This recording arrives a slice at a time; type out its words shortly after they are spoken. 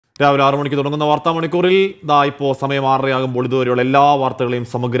രാവിലെ 6 മണിക്ക് തുടങ്ങുന്ന വാർത്താ മണിക്കൂറിൽ ഇപ്പോൾ സമയം 6:30 ഇതുവരെയുള്ള എല്ലാ വാർത്തകളെയും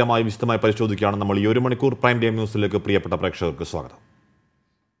സമഗ്രമായി വിശദമായി പരിശോധിക്കുകയാണ് നമ്മൾ ഈ 1 മണിക്കൂർ പ്രൈം ടൈം ന്യൂസിലേക്ക് പ്രിയപ്പെട്ട പ്രേക്ഷകർക്ക് സ്വാഗതം.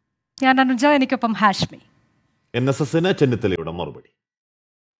 ഞാൻ അനുജ, എനിക്കൊപ്പം ഹാഷ്മി. NSSന് ചെന്നിത്തലയുടെ മറുപടി.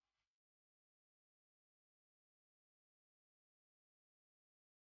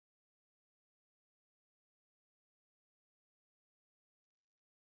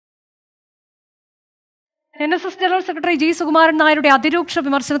 NSS general secretary G Sukumaran നായരുടെ അതിരൂക്ഷ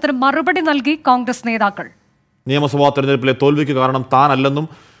വിമർശനത്തിന് മറുപടി നൽകി കോൺഗ്രസ് നേതാക്കൾ. നിയമസഭാ തെരഞ്ഞെടുപ്പിലെ തോൽവിക്ക് കാരണം താനല്ലെന്നും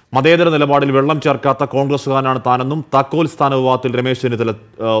മതേതര നിലപാടിൽ വെള്ളം ചേർക്കാത്ത കോൺഗ്രസുകാരനാണ് താനെന്നും താക്കോൽ സ്ഥാന വിവാദത്തിൽ രമേശ് ചെന്നിത്തല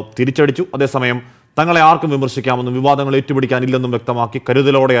തിരിച്ചടിച്ചു. അതേസമയം തങ്ങളെ ആർക്കും വിമർശിക്കാമെന്നും വിവാദങ്ങൾ ഏറ്റുപിടിക്കാനില്ലെന്നും വ്യക്തമാക്കി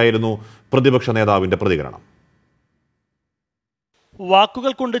കരുതലോടെയായിരുന്നു പ്രതിപക്ഷ നേതാവിന്റെ പ്രതികരണം.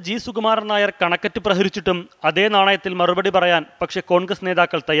 വാക്കുകൾ കൊണ്ട് ജി സുകുമാരൻ നായർ കണക്കറ്റ് പ്രഹരിച്ചിട്ടും അതേ നാണയത്തിൽ മറുപടി പറയാൻ പക്ഷേ കോൺഗ്രസ്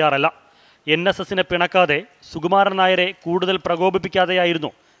നേതാക്കൾ തയ്യാറല്ല. NSSനെ പിണക്കാതെ സുകുമാരൻ നായരെ കൂടുതൽ പ്രകോപിപ്പിക്കാതെയായിരുന്നു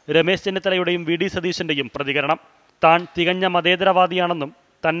രമേശ് ചെന്നിത്തലയുടെയും VD സതീശന്റെയും പ്രതികരണം. താൻ തികഞ്ഞ മതേതരവാദിയാണെന്നും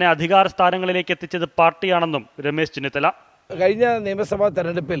തന്നെ അധികാര സ്ഥാനങ്ങളിലേക്ക് എത്തിച്ചത് പാർട്ടിയാണെന്നും രമേശ് ചെന്നിത്തല. കഴിഞ്ഞ നിയമസഭാ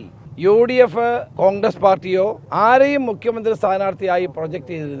തെരഞ്ഞെടുപ്പിൽ UDF കോൺഗ്രസ് പാർട്ടിയോ ആരെയും മുഖ്യമന്ത്രി സ്ഥാനാർത്ഥിയായി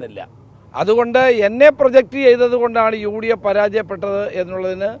പ്രൊജക്റ്റ് ചെയ്തിരുന്നില്ല. അതുകൊണ്ട് എന്നെ പ്രൊജക്റ്റ് ചെയ്തത് കൊണ്ടാണ് UDF പരാജയപ്പെട്ടത്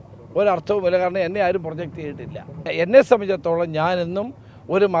എന്നുള്ളതിന് ഒരർത്ഥവുമില്ല. കാരണം എന്നെ ആരും പ്രൊജക്റ്റ് ചെയ്തിട്ടില്ല. എന്നെ സംബന്ധിച്ചിടത്തോളം ഞാനെന്നും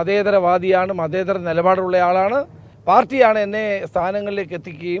ഒരു മതേതരവാദിയാണ്, മതേതര നിലപാടുള്ള ആളാണ്. പാർട്ടിയാണ് എന്നെ സ്ഥാനങ്ങളിലേക്ക്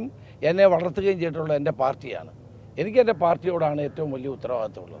എത്തിക്കുകയും എന്നെ വളർത്തുകയും ചെയ്തിട്ടുള്ള എൻ്റെ പാർട്ടിയാണ്. എനിക്ക് എൻ്റെ പാർട്ടിയോടാണ് ഏറ്റവും വലിയ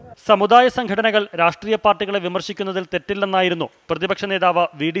ഉത്തരവാദിത്തമുള്ളത്. സമുദായ സംഘടനകൾ രാഷ്ട്രീയ പാർട്ടികളെ വിമർശിക്കുന്നതിൽ തെറ്റില്ലെന്നായിരുന്നു പ്രതിപക്ഷ നേതാവ്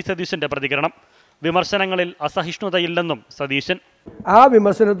VD സതീശന്റെ പ്രതികരണം. വിമർശനങ്ങളിൽ അസഹിഷ്ണുതയില്ലെന്നും സതീശൻ. ആ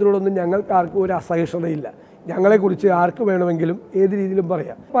വിമർശനത്തിനോടൊന്നും ഞങ്ങൾക്ക് ആർക്കും ഒരു അസഹിഷ്ണുതയില്ല. ഞങ്ങളെക്കുറിച്ച് ആർക്ക് വേണമെങ്കിലും ഏത് രീതിയിലും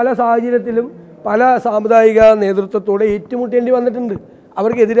പറയാം. പല സാഹചര്യത്തിലും പല സാമുദായിക നേതൃത്വത്തോടെ ഏറ്റുമുട്ടേണ്ടി വന്നിട്ടുണ്ട്.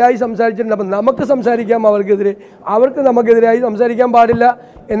 അവർക്കെതിരായി സംസാരിച്ചിട്ടുണ്ട്. അപ്പം നമുക്ക് സംസാരിക്കാം അവർക്കെതിരെ, അവർക്ക് നമുക്കെതിരായി സംസാരിക്കാൻ പാടില്ല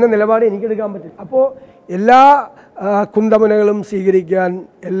എന്ന നിലപാട് എനിക്കെടുക്കാൻ പറ്റില്ല. അപ്പോൾ എല്ലാ കുന്തമുനകളും സ്വീകരിക്കാൻ,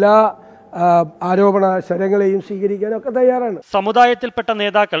 എല്ലാ ആരോപണ ശരങ്ങളെയും സ്വീകരിക്കാനൊക്കെ തയ്യാറാണ്. സമുദായത്തിൽപ്പെട്ട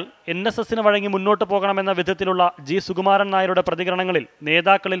നേതാക്കൾ NSSന് വഴങ്ങി മുന്നോട്ട് പോകണമെന്ന വിധത്തിലുള്ള ജി സുകുമാരൻ നായരുടെ പ്രതികരണങ്ങളിൽ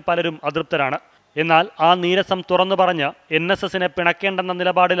നേതാക്കളിൽ പലരും അതൃപ്തരാണ്. എന്നാൽ ആ നീരസം തുറന്നു പറഞ്ഞ് NSSനെ പിണക്കേണ്ടെന്ന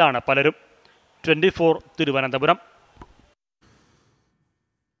നിലപാടിലാണ് പലരും. 24 തിരുവനന്തപുരം.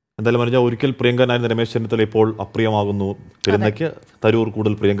 എന്തായാലും പറഞ്ഞാൽ ഒരിക്കൽ പ്രിയങ്കരനായിരുന്ന രമേശ് ചെന്നിത്തല ഇപ്പോൾ അപ്രിയമാകുന്നു. പെരുന്നയ്ക്ക് തരൂർ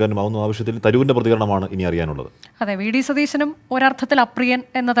കൂടുതൽ പ്രിയങ്കരമാകുന്ന ആവശ്യത്തിൽ തരൂരിന്റെ പ്രതികരണമാണ് ഇനി അറിയാനുള്ളത്. അതെ, VD സതീശനും ഒരർത്ഥത്തിൽ അപ്രിയൻ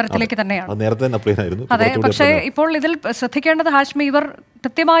എന്ന തരത്തിലേക്ക് തന്നെയാണ്. നേരത്തെ തന്നെ അപ്രിയനായിരുന്നു. അതെ, പക്ഷേ ഇപ്പോൾ ഇതിൽ ശ്രദ്ധിക്കേണ്ടത് ഹാഷ്മി, ഇവർ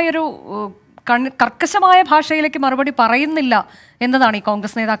കൃത്യമായൊരു കർക്കശമായ ഭാഷയിലേക്ക് മറുപടി പറയുന്നില്ല എന്നതാണ് ഈ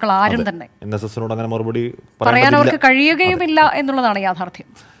കോൺഗ്രസ് നേതാക്കൾ ആരും തന്നെ. NSSനോട് അങ്ങനെ മറുപടി പറയാൻ അവർക്ക് കഴിയുകയുമില്ല എന്നുള്ളതാണ്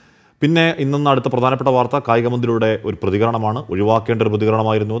യാഥാർത്ഥ്യം. പിന്നെ ഇന്ന് അടുത്ത പ്രധാനപ്പെട്ട വാർത്ത കായിക മന്ത്രിയുടെ ഒരു പ്രതികരണമാണ്. ഒഴിവാക്കേണ്ട ഒരു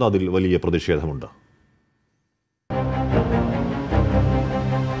പ്രതികരണമായിരുന്നു അത്. അതിൽ വലിയ പ്രതിഷേധമുണ്ട്.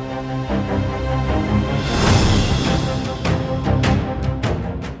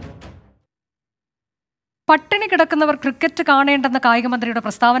 പട്ടിണി കിടക്കുന്നവർ ക്രിക്കറ്റ് കാണേണ്ടെന്ന കായികമന്ത്രിയുടെ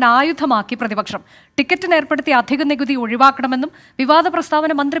പ്രസ്താവന ആയുധമാക്കി പ്രതിപക്ഷം. ടിക്കറ്റിന് ഏർപ്പെടുത്തിയ അധിക നികുതി ഒഴിവാക്കണമെന്നും വിവാദ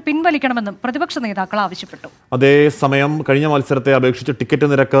പ്രസ്താവന മന്ത്രി പിൻവലിക്കണമെന്നും പ്രതിപക്ഷ നേതാക്കൾ ആവശ്യപ്പെട്ടു. അതേസമയം കഴിഞ്ഞ മത്സരത്തെ അപേക്ഷിച്ച് ടിക്കറ്റ്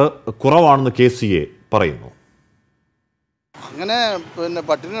നിരക്ക് കുറവാണെന്ന് KCA പറയുന്നു. അങ്ങനെ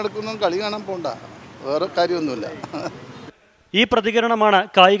പട്ടിണി കിടക്കുന്ന കളി കാണാൻ പോണ്ട, വേറെ കാര്യമൊന്നുമില്ല. ഈ പ്രതികരണമാണ്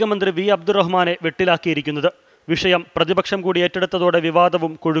കായിക മന്ത്രി V അബ്ദുറഹ്മാനെ വെട്ടിലാക്കിയിരിക്കുന്നത്. വിഷയം പ്രതിപക്ഷം കൂടി ഏറ്റെടുത്തതോടെ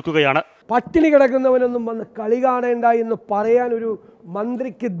വിവാദവും കൊഴുക്കുകയാണ്. പട്ടിണി കിടക്കുന്നവനൊന്നും വന്ന് കളി കാണേണ്ട എന്ന് പറയാൻ ഒരു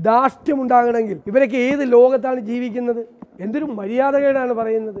മന്ത്രിക്ക് ധാർഷ്ട്യമുണ്ടാകണമെങ്കിൽ ഇവരൊക്കെ ഏത് ലോകത്താണ് ജീവിക്കുന്നത്? എന്തൊരു മര്യാദകേടാണ്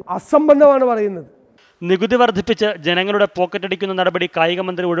പറയുന്നത്, അസംബന്ധമാണ് പറയുന്നത്. നികുതി വർദ്ധിപ്പിച്ച് ജനങ്ങളുടെ പോക്കറ്റടിക്കുന്ന നടപടി കായിക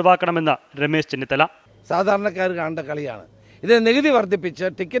മന്ത്രി ഒഴിവാക്കണമെന്ന് രമേശ് ചെന്നിത്തല. സാധാരണക്കാർ കാണേണ്ട കളിയാണ്. ഇത് നികുതി വർദ്ധിപ്പിച്ച്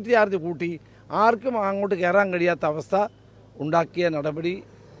ടിക്കറ്റ് ചാർജ് കൂട്ടി ആർക്കും അങ്ങോട്ട് കയറാൻ കഴിയാത്ത അവസ്ഥ ഉണ്ടാക്കിയ നടപടി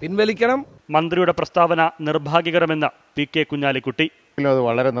പിൻവലിക്കണം. മന്ത്രിയുടെ പ്രസ്താവന നിർഭാഗ്യകരമെന്ന് PK കുഞ്ഞാലിക്കുട്ടി. അത്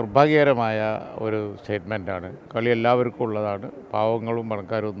വളരെ നിർഭാഗ്യകരമായ ഒരു സ്റ്റേറ്റ്മെൻറ്റാണ്. കളി എല്ലാവർക്കും ഉള്ളതാണ്, പാവങ്ങളും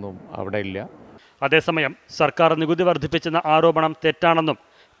പണക്കാരൊന്നും അവിടെ ഇല്ല. അതേസമയം സർക്കാർ നികുതി വർദ്ധിപ്പിച്ചെന്ന ആരോപണം തെറ്റാണെന്നും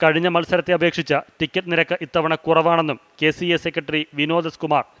കഴിഞ്ഞ മത്സരത്തെ അപേക്ഷിച്ച് ടിക്കറ്റ് നിരക്ക് ഇത്തവണ കുറവാണെന്നും KCA സെക്രട്ടറി വിനോദ്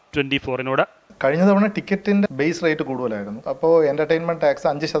കുമാർ 24നോട്. കഴിഞ്ഞ തവണ ടിക്കറ്റിന്റെ ബേസ് റേറ്റ് കൂടുതലായിരുന്നു. അപ്പോൾ എന്റർടൈൻമെന്റ് ടാക്സ്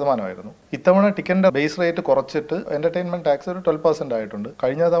 5% ഇത്തവണ ടിക്കറ്റിന്റെ ബേസ് റേറ്റ് കുറച്ചിട്ട് എന്റർടൈൻമെന്റ് ടാക്സ് ഒരു 12% ആയിട്ടുണ്ട്.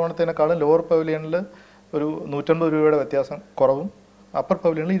 കഴിഞ്ഞ തവണത്തേക്കാളും ലോവർ പവലിയനിൽ ഒരു 150 രൂപയുടെ വ്യത്യാസം കുറവും അപ്പർ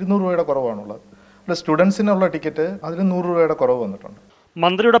പവലിയനിൽ 200 രൂപയുടെ കുറവാണുള്ളത്. സ്റ്റുഡൻസിനുള്ള ടിക്കറ്റ് അതിൽ 100 രൂപയുടെ കുറവ് വന്നിട്ടുണ്ട്.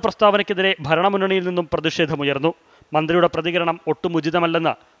 മന്ത്രിയുടെ പ്രസ്താവനയ്ക്കെതിരെ ഭരണമുന്നണിയിൽ നിന്നും പ്രതിഷേധമുയർന്നു. മന്ത്രിയുടെ പ്രതികരണം ഒട്ടും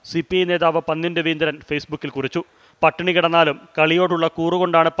ഉചിതമല്ലെന്ന് CPI നേതാവ് പന്ന്യൻ രവീന്ദ്രൻ ഫേസ്ബുക്കിൽ കുറിച്ചു. പട്ടിണി കിടന്നാലും കളിയോടുള്ള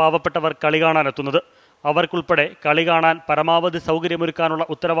കൂറുകൊണ്ടാണ് പാവപ്പെട്ടവർ കളി കാണാനെത്തുന്നത്. അവർക്കുൾപ്പെടെ കളി കാണാൻ പരമാവധി സൗകര്യമൊരുക്കാനുള്ള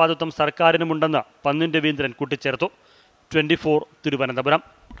ഉത്തരവാദിത്വം സർക്കാരിനുമുണ്ടെന്ന് പന്ന്യൻ രവീന്ദ്രൻ കൂട്ടിച്ചേർത്തു. 24 തിരുവനന്തപുരം.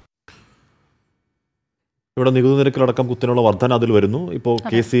 ഇവിടെ നികുതി നിരക്കിലടക്കം കുത്തിനുള്ള വർധന അതിൽ വരുന്നു. ഇപ്പോൾ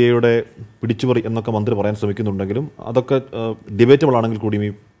KCAയുടെ പിടിച്ചുപറി എന്നൊക്കെ മന്ത്രി പറയാൻ ശ്രമിക്കുന്നുണ്ടെങ്കിലും അതൊക്കെ ഡിബേറ്റബിൾ ആണെങ്കിൽ കൂടിയും ഈ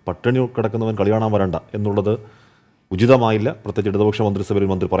പട്ടിണി കിടക്കുന്നവൻ കളി കാണാൻ വരണ്ട എന്നുള്ളത് ഉചിതമായില്ല. പ്രത്യേകിച്ച് ഇടതുപക്ഷ മന്ത്രിസഭയിൽ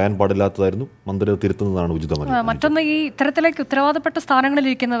മന്ത്രി പറയാൻ പാടില്ലാത്തതായിരുന്നു. മന്ത്രി തിരുത്തുന്നതാണ് ഉചിതമല്ല. മറ്റൊന്ന്, ഈ ഇത്തരത്തിലേക്ക് ഉത്തരവാദപ്പെട്ട സ്ഥാനങ്ങളിൽ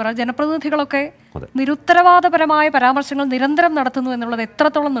ഇരിക്കുന്നവർ, ജനപ്രതിനിധികളൊക്കെ നിരുത്തരവാദപരമായ പരാമർശങ്ങൾ നിരന്തരം നടത്തുന്നു എന്നുള്ളത്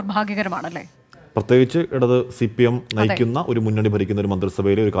എത്രത്തോളം നിർഭാഗ്യകരമാണല്ലേ? പ്രത്യേകിച്ച് ഇടത് CPM നയിക്കുന്ന ഒരു മുന്നണി ഭരിക്കുന്ന ഒരു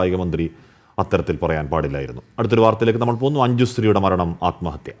മന്ത്രിസഭയിലെ ഒരു കായിക മന്ത്രി അത്തരത്തിൽ പറയാൻ പാടില്ലായിരുന്നു. അടുത്തൊരു വാർത്തയിലേക്ക് നമ്മൾ പോകുന്നു. അഞ്ജുശ്രീയുടെ മരണം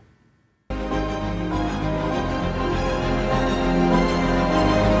ആത്മഹത്യ.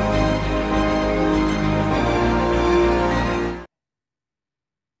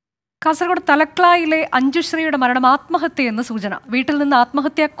 കാസർഗോഡ് തലക്ലായിലെ അഞ്ജുശ്രീയുടെ മരണം ആത്മഹത്യയെന്ന് സൂചന. വീട്ടിൽ നിന്ന്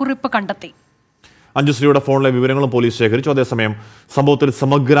ആത്മഹത്യാക്കുറിപ്പ് കണ്ടെത്തി. അഞ്ജുശ്രീയുടെ ഫോണിലെ വിവരങ്ങളും പോലീസ് ശേഖരിച്ചു. അതേസമയം സംഭവത്തിൽ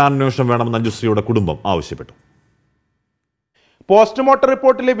സമഗ്രാന്വേഷണം വേണമെന്ന് അഞ്ജുശ്രീയുടെ കുടുംബം ആവശ്യപ്പെട്ടു. പോസ്റ്റ്മോർട്ടം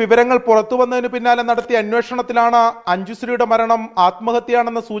റിപ്പോർട്ടിലെ വിവരങ്ങൾ പുറത്തു വന്നതിന് പിന്നാലെ നടത്തിയ അന്വേഷണത്തിലാണ് അഞ്ജുശ്രീയുടെ മരണം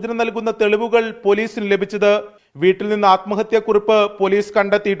ആത്മഹത്യയാണെന്ന സൂചന നൽകുന്ന തെളിവുകൾ പോലീസിന് ലഭിച്ചത്. വീട്ടിൽ നിന്ന് ആത്മഹത്യാക്കുറിപ്പ് പോലീസ്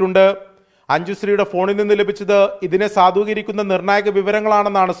കണ്ടെത്തിയിട്ടുണ്ട്. അഞ്ജുശ്രീയുടെ ഫോണിൽ നിന്ന് ലഭിച്ചത് ഇതിനെ സാധൂകരിക്കുന്ന നിർണായക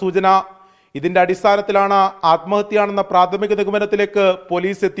വിവരങ്ങളാണെന്നാണ് സൂചന. ഇതിന്റെ അടിസ്ഥാനത്തിലാണ് ആത്മഹത്യയാണെന്ന പ്രാഥമിക നിഗമനത്തിലേക്ക്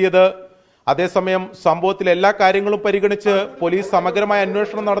പോലീസ് എത്തിയത്. അതേസമയം സംഭവത്തിൽ എല്ലാ കാര്യങ്ങളും പരിഗണിച്ച് പോലീസ് സമഗ്രമായ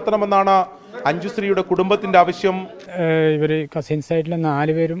അന്വേഷണം നടത്തണമെന്നാണ് അഞ്ജുശ്രീയുടെ കുടുംബത്തിന്റെ ആവശ്യം. ഇവർ കസിൻസായിട്ടുള്ള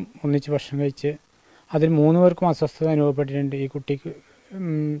 4 പേരും ഒന്നിച്ച് ഭക്ഷണം കഴിച്ച് അതിൽ 3 പേർക്കും അസ്വസ്ഥത അനുഭവപ്പെട്ടിട്ടുണ്ട്. ഈ കുട്ടിക്ക്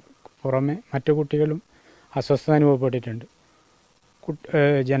പുറമെ മറ്റു കുട്ടികളും അസ്വസ്ഥത അനുഭവപ്പെട്ടിട്ടുണ്ട്.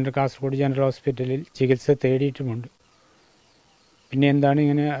 കാസർഗോഡ് ജനറൽ ഹോസ്പിറ്റലിൽ ചികിത്സ തേടിയിട്ടുമുണ്ട്. പിന്നെ എന്താണ്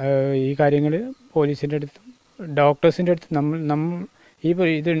ഇങ്ങനെ ഈ കാര്യങ്ങൾ പോലീസിൻ്റെ അടുത്തും ഡോക്ടേഴ്സിൻ്റെ അടുത്ത് നമ്മൾ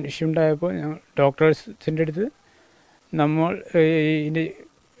ഇത് ഇഷ്യൂ ഉണ്ടായപ്പോൾ ഡോക്ടേഴ്സിൻ്റെ അടുത്ത് നമ്മൾ ഇതിൻ്റെ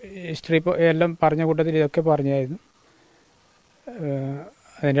ഹിസ്റ്ററി എല്ലാം പറഞ്ഞ കൂട്ടത്തിൽ ഇതൊക്കെ പറഞ്ഞായിരുന്നു.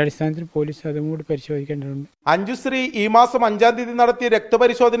 അതിൻ്റെ അടിസ്ഥാനത്തിൽ പോലീസ് അതും കൂടി പരിശോധിക്കേണ്ടതുണ്ട്. അഞ്ജുശ്രീ ഈ മാസം 5-ാം തീയതി നടത്തിയ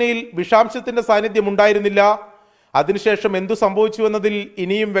രക്തപരിശോധനയിൽ വിഷാംശത്തിന്റെ സാന്നിധ്യം ഉണ്ടായിരുന്നില്ല. അതിനുശേഷം എന്തു സംഭവിച്ചു എന്നതിൽ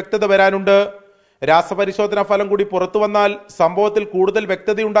ഇനിയും വ്യക്തത വരാനുണ്ട്. രാസപരിശോധനാ ഫലം കൂടി പുറത്തു വന്നാൽ സംഭവത്തിൽ കൂടുതൽ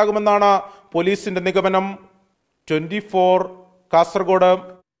വ്യക്തതയുണ്ടാകുമെന്നാണ് പോലീസിന്റെ നിഗമനം. 24 കാസർഗോഡ്.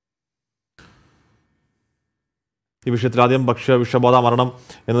 ഈ വിഷയത്തിൽ ആദ്യം ഭക്ഷ്യ വിഷബാധ മരണം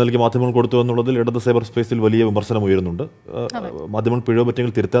എന്ന നിലയ്ക്ക് മാധ്യമങ്ങൾ കൊടുത്തു എന്നുള്ളതിൽ ഇടത് സൈബർ സ്പേസിൽ വലിയ വിമർശനം ഉയരുന്നുണ്ട്. മാധ്യമങ്ങൾ പിഴവ്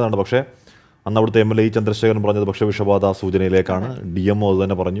പറ്റെങ്കിൽ തിരുത്താനാണ്. പക്ഷേ അന്ന് അവിടുത്തെ MLA ചന്ദ്രശേഖരൻ പറഞ്ഞത് ഭക്ഷ്യവിഷബാധ സൂചനയിലേക്കാണ്. DMO അത്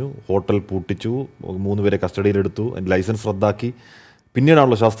തന്നെ പറഞ്ഞു. ഹോട്ടൽ പൂട്ടിച്ചു, 3 പേരെ കസ്റ്റഡിയിലെടുത്തു, അതിൻ്റെ ലൈസൻസ് റദ്ദാക്കി.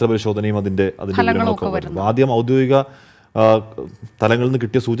 പിന്നീടാണല്ലോ ശാസ്ത്ര പരിശോധനയും അതിൻ്റെ വിവരങ്ങളൊക്കെ വരുന്നത്. ആദ്യം ഔദ്യോഗിക തലങ്ങളിൽ നിന്ന്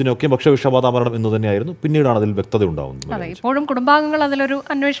കിട്ടിയ സൂചനയൊക്കെ ഭക്ഷ്യവിഷബാധ മരണം എന്ന് തന്നെയായിരുന്നു. പിന്നീടാണ് അതിൽ വ്യക്തത ഉണ്ടാവുന്നത്. ഇപ്പോഴും കുടുംബാംഗങ്ങൾ അതിലൊരു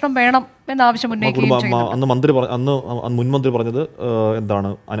അന്വേഷണം വേണം എന്ന ആവശ്യം ഉന്നയിക്കുകയും അന്ന് മുൻമന്ത്രി പറഞ്ഞത് എന്താണ്,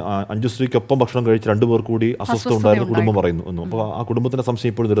 അഞ്ജുശ്രീക്കൊപ്പം ഭക്ഷണം കഴിച്ച് 2 പേർ കൂടി അസ്വസ്ഥ ഉണ്ടായിരുന്നു കുടുംബം പറയുന്നു എന്നും. അപ്പോൾ ആ കുടുംബത്തിന്റെ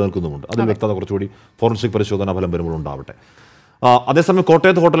സംശയം ഇപ്പോഴും നിലനിൽക്കുന്നുമുണ്ട്. അതിൽ വ്യക്തത കുറച്ചുകൂടി ഫോറൻസിക് പരിശോധനാ ഫലം വരുമ്പോൾ ഉണ്ടാവട്ടെ. അതേസമയം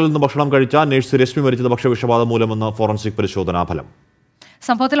കോട്ടയത്ത് ഹോട്ടലിൽ നിന്ന് ഭക്ഷണം കഴിച്ച നഴ്സ് രശ്മി മരിച്ചത് ഭക്ഷ്യവിഷബാധ മൂലമെന്ന് ഫോറൻസിക് പരിശോധനാ ഫലം.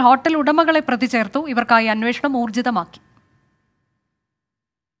 സംഭവത്തിൽ ഹോട്ടൽ ഉടമകളെ പ്രതി ചേർത്തു. ഇവർക്കായി അന്വേഷണം ഊർജിതമാക്കി.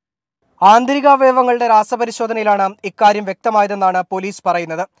 ആന്തരികാവയവങ്ങളുടെ രാസപരിശോധനയിലാണ് ഇക്കാര്യം വ്യക്തമായതെന്നാണ് പോലീസ്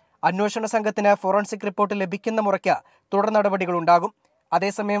പറയുന്നത്. അന്വേഷണ സംഘത്തിന് ഫോറൻസിക് റിപ്പോർട്ട് ലഭിക്കുന്ന മുറയ്ക്ക് തുടർ നടപടികളുണ്ടാകും.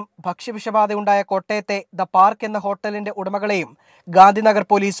 അതേസമയം ഭക്ഷ്യവിഷബാധയുണ്ടായ കോട്ടയത്തെ ദ പാർക്ക് എന്ന ഹോട്ടലിന്റെ ഉടമകളെയും ഗാന്ധിനഗർ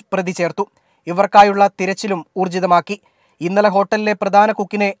പോലീസ് പ്രതി ചേർത്തു. ഇവർക്കായുള്ള തിരച്ചിലും ഊർജിതമാക്കി. ഇന്നലെ ഹോട്ടലിലെ പ്രധാന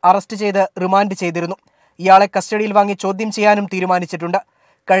കുക്കിനെ അറസ്റ്റ് ചെയ്ത് റിമാൻഡ് ചെയ്തിരുന്നു. ഇയാളെ കസ്റ്റഡിയിൽ വാങ്ങി ചോദ്യം ചെയ്യാനും തീരുമാനിച്ചിട്ടുണ്ട്.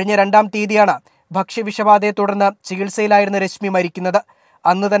 കഴിഞ്ഞ 2-ാം തീയതിയാണ് ഭക്ഷ്യവിഷബാധയെ തുടർന്ന് ചികിത്സയിലായിരുന്ന രശ്മി മരിക്കുന്നത്.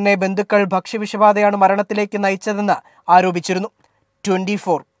 അന്ന് തന്നെ ബന്ധുക്കൾ ഭക്ഷ്യവിഷബാധയാണ് മരണത്തിലേക്ക് നയിച്ചതെന്ന് ആരോപിച്ചിരുന്നു.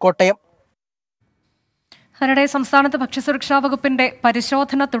 24 കോട്ടയം. അതിനിടെ സംസ്ഥാനത്ത് ഭക്ഷ്യസുരക്ഷാ വകുപ്പിന്റെ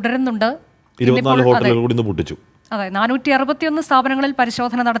പരിശോധന തുടരുന്നുണ്ട്. 24 ഹോട്ടലുകൾ കൂടി പൂട്ടിച്ചു. അതെ, 461 സ്ഥാപനങ്ങളിൽ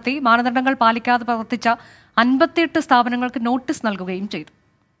പരിശോധന നടത്തി. മാനദണ്ഡങ്ങൾ പാലിക്കാതെ പ്രവർത്തിച്ച 58 സ്ഥാപനങ്ങൾക്ക് നോട്ടീസ് നൽകുകയും ചെയ്തു.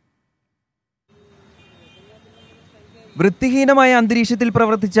 വൃത്തിഹീനമായ അന്തരീക്ഷത്തിൽ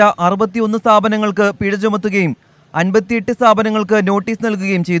പ്രവർത്തിച്ച 61 സ്ഥാപനങ്ങൾക്ക് പിഴ ചുമത്തുകയും 58 സ്ഥാപനങ്ങൾക്ക് നോട്ടീസ്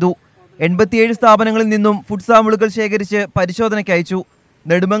നൽകുകയും ചെയ്തു. 87 സ്ഥാപനങ്ങളിൽ നിന്നും ഫുഡ് സാമ്പിളുകൾ ശേഖരിച്ച് പരിശോധനയ്ക്ക് അയച്ചു.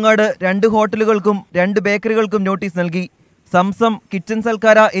 നെടുമങ്ങാട് 2 ഹോട്ടലുകൾക്കും 2 ബേക്കറികൾക്കും നോട്ടീസ് നൽകി. സംസം, കിച്ചൻ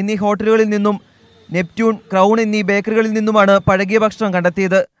സൽക്കാര എന്നീ ഹോട്ടലുകളിൽ നിന്നും നെപ്റ്റ്യൂൺ, ക്രൗൺ എന്നീ ബേക്കറികളിൽ നിന്നുമാണ് പഴകിയ ഭക്ഷണം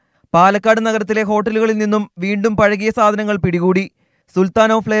കണ്ടെത്തിയത്. പാലക്കാട് നഗരത്തിലെ ഹോട്ടലുകളിൽ നിന്നും വീണ്ടും പഴകിയ സാധനങ്ങൾ പിടികൂടി.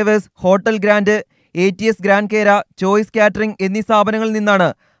 Sultan of flavours, hotel grand, ATS grand കേര, ചോയ്സ് കാറ്ററിംഗ് എന്നീ സ്ഥാപനങ്ങളിൽ നിന്നാണ്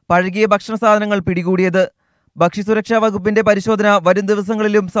പഴകിയ ഭക്ഷണ സാധനങ്ങൾ പിടികൂടിയത്. ഭക്ഷ്യസുരക്ഷാ വകുപ്പിന്റെ പരിശോധന വരും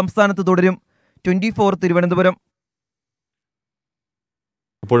ദിവസങ്ങളിലും സംസ്ഥാനത്ത് തുടരും. 24 തിരുവനന്തപുരം.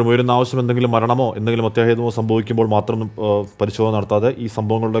 ഇപ്പോഴും ഉയരുന്ന ആവശ്യം എന്തെങ്കിലും മരണമോ എന്തെങ്കിലും അത്യാഹിതമോ സംഭവിക്കുമ്പോൾ മാത്രം പരിശോധന നടത്താതെ ഈ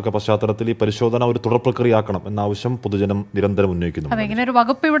സംഭവങ്ങളുടെയൊക്കെ പശ്ചാത്തലത്തിൽ ഈ പരിശോധന ഒരു തുടർ പ്രക്രിയയാക്കണം എന്ന ആവശ്യം പൊതുജനം നിരന്തരം ഉന്നയിക്കുന്നു. അതെ, ഇങ്ങനെ ഒരു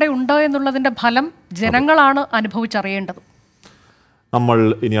വകുപ്പ് ഇവിടെ ഉണ്ട് എന്നുള്ളതിന്റെ ഫലം ജനങ്ങളാണ് അനുഭവിച്ചറിയേണ്ടത്. നമ്മൾ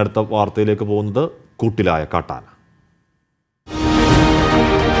ഇനി അടുത്ത വാർത്തയിലേക്ക് പോകുന്നത് കൂട്ടിലായ കാട്ടാന.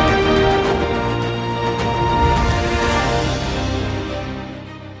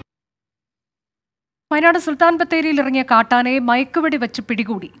 വയനാട് സുൽത്താൻ ബത്തേരിയിൽ ഇറങ്ങിയ കാട്ടാനയെ മയക്കുവെടി വെച്ച്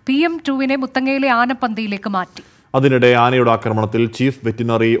പിടികൂടി. PM2 മുത്തങ്ങയിലെ ആനപ്പന്തിയിലേക്ക് മാറ്റി. അതിനിടെ ആനയുടെ ആക്രമണത്തിൽ chief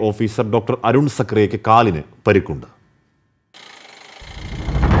veterinary officer doctor Arun സക്രിയയ്ക്ക് കാലിന് പരിക്കുണ്ട്.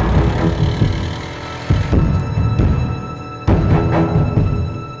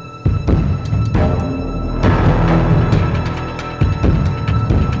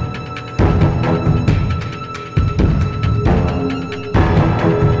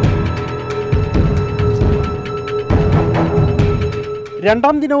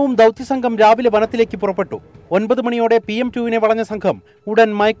 രണ്ടാം ദിനവും ദൗത്യസംഘം രാവിലെ വനത്തിലേക്ക് പുറപ്പെട്ടു. 9 മണിയോടെ PM2 വളഞ്ഞ സംഘം ഉടൻ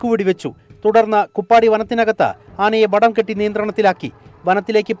മയക്കുവെടി വെച്ചു. തുടർന്ന് കുപ്പാടി വനത്തിനകത്ത് ആനയെ വടം കെട്ടി നിയന്ത്രണത്തിലാക്കി.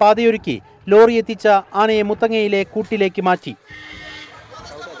 വനത്തിലേക്ക് പാതയൊരുക്കി ലോറി എത്തിച്ച ആനയെ മുത്തങ്ങയിലെ കൂട്ടിലേക്ക് മാറ്റി.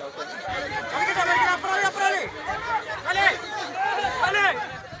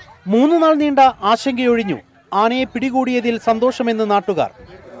 3 നാൾ നീണ്ട ആശങ്കയൊഴിഞ്ഞു. ആനയെ പിടികൂടിയതിൽ സന്തോഷമെന്ന് നാട്ടുകാർ.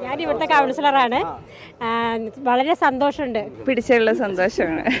 ഞാൻ ഇവിടുത്തെ കൗൺസിലറാണ്. വളരെ സന്തോഷമുണ്ട്. പിടിച്ചുള്ള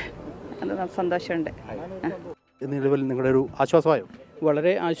സന്തോഷമാണ്. അത് സന്തോഷമുണ്ട്. നിലവിൽ നിങ്ങളുടെ ഒരു ആശ്വാസമായോ?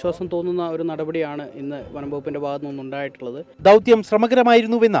 വളരെ ആശ്വാസം തോന്നുന്ന ഒരു നടപടിയാണ് ഇന്ന് വനംവകുപ്പിന്റെ ഭാഗത്തു നിന്നുണ്ടായിട്ടുള്ളത്. ദൗത്യം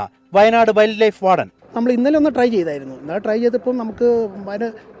ശ്രമകരമായിരുന്നുവെന്ന് വയനാട് വൈൽഡ് ലൈഫ് വാർഡൻ. നമ്മൾ ഇന്നലെ ഒന്ന് ട്രൈ ചെയ്തായിരുന്നു. ഇന്നലെ ട്രൈ ചെയ്തപ്പോൾ നമുക്ക്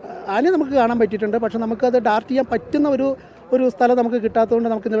ആനയെ നമുക്ക് കാണാൻ പറ്റിയിട്ടുണ്ട്. പക്ഷെ നമുക്കത് ഡാർട്ട് ചെയ്യാൻ പറ്റുന്ന ഒരു സ്ഥലം നമുക്ക് കിട്ടാത്തതുകൊണ്ട്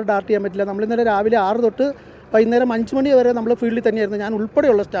നമുക്ക് ഇന്നലെ ഡാർട്ട് ചെയ്യാൻ പറ്റില്ല. നമ്മൾ ഇന്നലെ രാവിലെ 6 തൊട്ട് വൈകുന്നേരം 5 മണി വരെ നമ്മൾ ഫീൽഡിൽ തന്നെയായിരുന്നു. ഞാൻ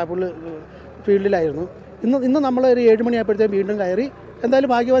ഉൾപ്പെടെയുള്ള സ്റ്റാഫുകൾ ഫീൽഡിലായിരുന്നു. ഇന്ന് നമ്മൾ ഒരു 7 മണിയായപ്പോഴത്തേക്കും വീണ്ടും കയറി. എന്തായാലും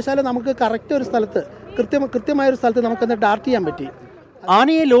ഭാഗ്യവശാലും നമുക്ക് കറക്റ്റ് ഒരു സ്ഥലത്ത് കൃത്യമായൊരു സ്ഥലത്ത് നമുക്കൊന്ന് ഡാർട്ട് ചെയ്യാൻ പറ്റി.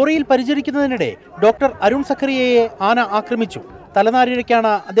 ആനയെ ലോറിയിൽ പരിചരിക്കുന്നതിനിടെ ഡോക്ടർ അരുൺ സക്രിയയെ ആന ആക്രമിച്ചു.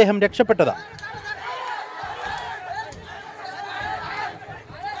 തലനാരിഴയ്ക്കാണ് അദ്ദേഹം രക്ഷപ്പെട്ടത്.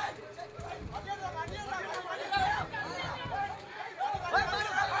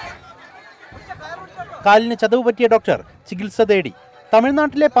 കാലിന് ചതവ് പറ്റിയ ഡോക്ടർ ചികിത്സ തേടി.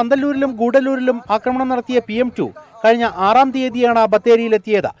 തമിഴ്നാട്ടിലെ പന്തല്ലൂരിലും ഗൂഡല്ലൂരിലും ആക്രമണം നടത്തിയ PM2 കഴിഞ്ഞ 6-ാം തീയതിയാണ്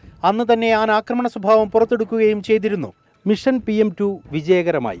ബത്തേരിയിലെത്തിയത്. അന്ന് തന്നെ ആന ആക്രമണ സ്വഭാവം പുറത്തെടുക്കുകയും ചെയ്തിരുന്നു. മിഷൻ PM2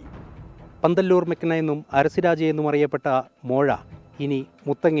 വിജയകരമായി. പന്തല്ലൂർ മെക്കന എന്നും അരസിരാജ എന്നും അറിയപ്പെട്ട മോഴ ഇനി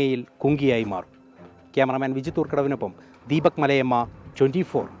മുത്തങ്ങയിൽ കുങ്കിയായി മാറും. ക്യാമറാമാൻ വിജിത്തൂർ കടവിനൊപ്പം ദീപക് മലയമ്മ,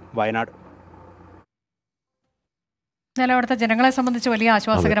 24 വയനാട്. അവിടുത്തെ ജനങ്ങളെ സംബന്ധിച്ച് വലിയ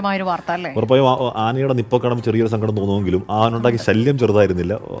ആശ്വാസകരമായ ഒരു വാർത്ത അല്ലേ? ഉറപ്പായും ആനയുടെ നിപ്പ കാണുമ്പോൾ ചെറിയൊരു സങ്കടം തോന്നുമെങ്കിലും ആനുണ്ടാക്കി ശല്യം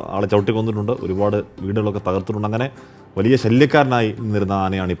ചെറുതായിരുന്നില്ല. ആളെ ചവിട്ടി കൊന്നിട്ടുണ്ട്, ഒരുപാട് വീടുകളൊക്കെ തകർത്തിട്ടുണ്ട്. അങ്ങനെ വലിയ ശല്യക്കാരനായി നിന്നിരുന്ന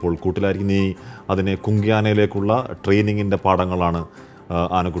ആനയാണ് ഇപ്പോൾ കൂട്ടിലായിരിക്കും. ഈ അതിനെ കുങ്കിയാനയിലേക്കുള്ള ട്രെയിനിങ്ങിൻ്റെ പാഠങ്ങളാണ്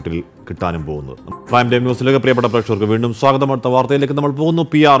ആനക്കുട്ടിൽ കിട്ടാനും പോകുന്നത്. പ്രൈം ടൈം ന്യൂസിലേക്ക് പ്രിയപ്പെട്ട പ്രേക്ഷകർക്ക് വീണ്ടും സ്വാഗതം. അടുത്ത വാർത്തയിലേക്ക് നമ്മൾ പോകുന്നു.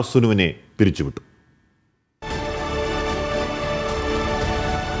 PR സുനുവിനെ പിരിച്ചുവിട്ടു.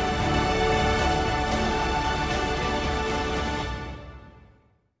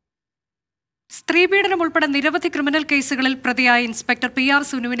 സ്ത്രീപീഡനം ഉൾപ്പെടെ നിരവധി ക്രിമിനൽ കേസുകളിൽ പ്രതിയായ ഇൻസ്പെക്ടർ PR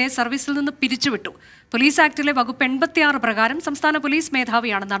സുനുവിനെ സർവീസിൽ നിന്ന് പിരിച്ചുവിട്ടു. പോലീസ് ആക്ടിലെ വകുപ്പ് 86 പ്രകാരം സംസ്ഥാന പോലീസ്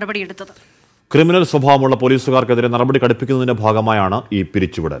മേധാവിയാണ് നടപടിയെടുത്തത്. ക്രിമിനൽ സ്വഭാവമുള്ള പോലീസുകാർക്കെതിരെ നടപടി കടുപ്പിക്കുന്നതിന്റെ ഭാഗമായാണ് ഈ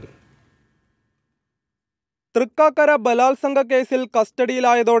പിരിച്ചുവിടൽ. തൃക്കാക്കര ബലാത്സംഗ കേസിൽ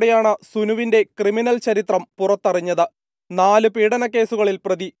കസ്റ്റഡിയിലായതോടെയാണ് സുനുവിന്റെ ക്രിമിനൽ ചരിത്രം പുറത്തറിഞ്ഞത്. 4 പീഡന കേസുകളിൽ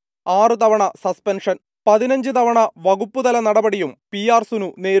പ്രതി, 6 തവണ സസ്പെൻഷൻ, 15 തവണ വകുപ്പുതല നടപടിയും PR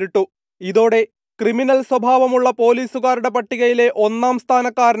സുനു നേരിട്ടു. ഇതോടെ ക്രിമിനൽ സ്വഭാവമുള്ള പോലീസുകാരുടെ പട്ടികയിലെ 1-ാം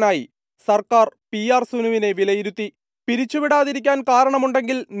സ്ഥാനക്കാരനായി സർക്കാർ PR സുനുവിനെ വിലയിരുത്തി. പിരിച്ചുവിടാതിരിക്കാൻ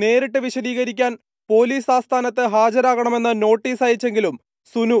കാരണമുണ്ടെങ്കിൽ നേരിട്ട് വിശദീകരിക്കാൻ പോലീസ് ആസ്ഥാനത്ത് ഹാജരാകണമെന്ന് നോട്ടീസ് അയച്ചെങ്കിലും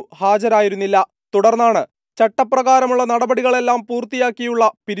സുനു ഹാജരായിരുന്നില്ല. തുടർന്നാണ് ചട്ടപ്രകാരമുള്ള നടപടികളെല്ലാം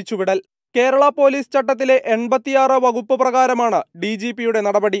പൂർത്തിയാക്കിയുള്ള പിരിച്ചുവിടൽ. കേരള പോലീസ് ചട്ടത്തിലെ 86 വകുപ്പ് പ്രകാരമാണ് DGPയുടെ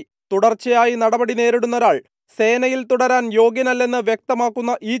നടപടി. തുടർച്ചയായി നടപടി നേരിടുന്നൊരാൾ സേനയിൽ തുടരാൻ യോഗ്യനല്ലെന്ന്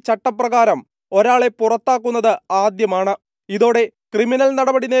വ്യക്തമാക്കുന്ന ഈ ചട്ടപ്രകാരം ഒരാളെ പുറത്താക്കുന്നത് ആദ്യമാണ്. ഇതോടെ ക്രിമിനൽ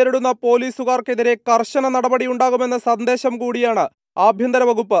നടപടി നേരിടുന്ന പോലീസുകാർക്കെതിരെ കർശന നടപടിയുണ്ടാകുമെന്ന സന്ദേശം കൂടിയാണ് ആഭ്യന്തര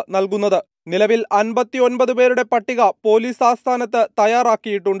വകുപ്പ് നൽകുന്നത്. നിലവിൽ 59 പേരുടെ പട്ടിക പോലീസ് ആസ്ഥാനത്ത്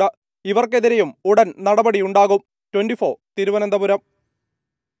തയ്യാറാക്കിയിട്ടുണ്ട്. ഇവർക്കെതിരെയും ഉടൻ നടപടിയുണ്ടാകും. 24 തിരുവനന്തപുരം.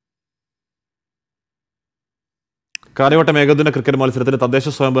 കാര്യവട്ടം ഏകദിന ക്രിക്കറ്റ് മത്സരത്തിന് തദ്ദേശ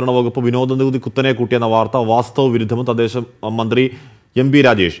സ്വയംഭരണ വകുപ്പ് വിനോദ നികുതി കുത്തനെ കൂട്ടിയെന്ന വാർത്ത വാസ്തവ വിരുദ്ധവും തദ്ദേശ മന്ത്രി MP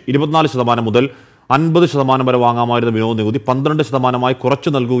രാജേഷ് 24% മുതൽ 50% വരെ വാങ്ങാമായിരുന്ന വിനോദ നികുതി 12% കുറച്ചു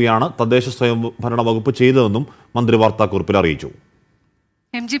നൽകുകയാണ് തദ്ദേശ സ്വയംഭരണ വകുപ്പ് ചെയ്തതെന്നും മന്ത്രി വാർത്താക്കുറിപ്പിൽ അറിയിച്ചു.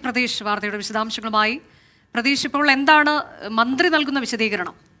 MG പ്രദേശ് വാർത്തയുടെ വിശദാംശങ്ങളുമായി. പ്രദേശ്, ഇപ്പോൾ എന്താണ് മന്ത്രി നൽകുന്ന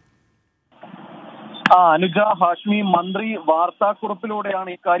വിശദീകരണം? അനുജ, ഹാഷ്മി, മന്ത്രി വാർത്താക്കുറിപ്പിലൂടെയാണ്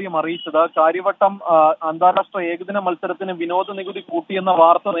ഇക്കാര്യം അറിയിച്ചത്. കാര്യവട്ടം അന്താരാഷ്ട്ര ഏകദിന മത്സരത്തിന് വിനോദ നികുതി കൂട്ടിയെന്ന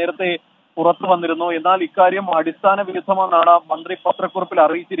വാർത്ത നേരത്തെ പുറത്തു വന്നിരുന്നു. എന്നാൽ ഇക്കാര്യം അടിസ്ഥാന വിരുദ്ധമെന്നാണ് മന്ത്രി പത്രക്കുറിപ്പിൽ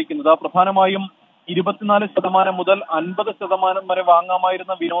അറിയിച്ചിരിക്കുന്നത്. പ്രധാനമായും 24% മുതൽ 50% വരെ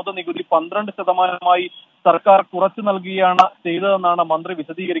വാങ്ങാമായിരുന്ന വിനോദ നികുതി 12%-മായി സർക്കാർ കുറച്ചു നൽകുകയാണ് ചെയ്തതെന്നാണ് മന്ത്രി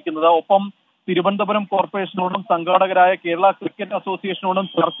വിശദീകരിക്കുന്നത്. ഒപ്പം തിരുവനന്തപുരം കോർപ്പറേഷനോടും സംഘാടകരായ കേരള ക്രിക്കറ്റ് അസോസിയേഷനോടും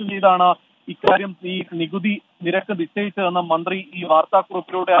ചർച്ച ചെയ്താണ് ഇക്കാര്യം ഈ നികുതി നിരക്ക് നിശ്ചയിച്ചതെന്ന് മന്ത്രി ഈ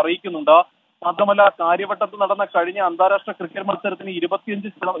വാർത്താക്കുറിപ്പിലൂടെ അറിയിക്കുന്നുണ്ട്. മാത്രമല്ല, കാര്യവട്ടത്ത് നടന്ന കഴിഞ്ഞ അന്താരാഷ്ട്ര ക്രിക്കറ്റ് മത്സരത്തിന്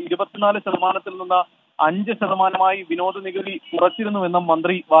 24%-ൽ നിന്ന് 5%-മായി വിനോദ നികുതി കുറച്ചിരുന്നുവെന്നും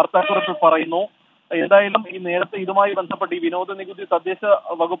മന്ത്രി വാർത്താക്കുറിപ്പിൽ പറയുന്നു. എന്തായാലും ഈ നേരത്തെ ഇതുമായി ബന്ധപ്പെട്ട് ഈ വിനോദ നികുതി തദ്ദേശ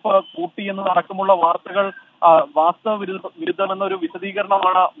വകുപ്പ് കൂട്ടിയെന്നതടക്കമുള്ള വാർത്തകൾ വാസ്തവ വിരുദ്ധമെന്നൊരു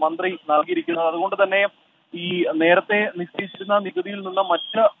വിശദീകരണമാണ് മന്ത്രി നൽകിയിരിക്കുന്നത്. അതുകൊണ്ട് തന്നെ ഈ നേരത്തെ നിശ്ചയിച്ചിരുന്ന നികുതിയിൽ നിന്ന്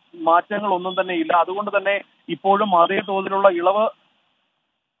മറ്റ് മാറ്റങ്ങളൊന്നും തന്നെ ഇല്ല. അതുകൊണ്ട് തന്നെ ഇപ്പോഴും അതേ തോതിലുള്ള ഇളവ്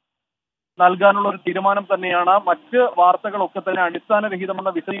നൽകാനുള്ള ഒരു തീരുമാനം തന്നെയാണ്. മറ്റ് വാർത്തകളൊക്കെ തന്നെ അടിസ്ഥാനരഹിതമെന്ന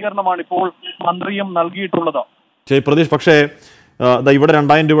വിശദീകരണമാണ് ഇപ്പോൾ മന്ത്രിയും നൽകിയിട്ടുള്ളത്. പ്രതീഷ്, പക്ഷേ ഇവിടെ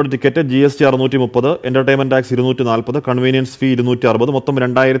 2000 രൂപയുടെ ticket, GST 630, entertainment tax 240, convenience ഫീ 260, മൊത്തം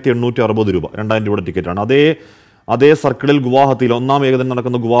 2860 രൂപ 2000 രൂപയുടെ ടിക്കറ്റാണ്. അതേ സർക്കിളിൽ ഗുവാഹത്തിയിൽ, ഒന്നാം ഏകദിനം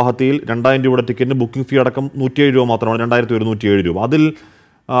നടക്കുന്ന ഗുവാഹത്തിയിൽ 2000 രൂപയുടെ ടിക്കറ്റിന് ബുക്കിംഗ് ഫീ അടക്കം 107 രൂപ മാത്രമാണ്, 2107 രൂപ. അതിൽ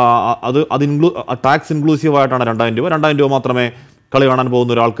ടാക്സ് ഇൻക്ലൂസീവ് ആയിട്ടാണ് 2000 രൂപ. 2000 രൂപ മാത്രമേ കളി കാണാൻ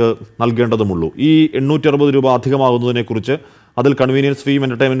പോകുന്ന ഒരാൾക്ക് നൽകേണ്ടതുമുള്ളൂ. ഈ 860 രൂപ അധികമാകുന്നതിനെ കുറിച്ച്, അതിൽ കൺവീനിയൻസ് ഫീയും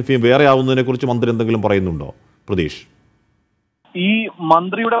എന്റർടൈൻമെന്റ് ഫീയും വേറെ ആവുന്നതിനെ കുറിച്ച് മന്ത്രി എന്തെങ്കിലും പറയുന്നുണ്ടോ പ്രതീഷ്? ഈ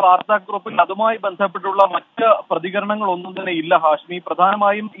മന്ത്രിയുടെ വാർത്താക്കുറിപ്പിൽ അതുമായി ബന്ധപ്പെട്ടുള്ള മറ്റ് പ്രതികരണങ്ങൾ ഒന്നും തന്നെ ഇല്ല ഹാഷ്മി.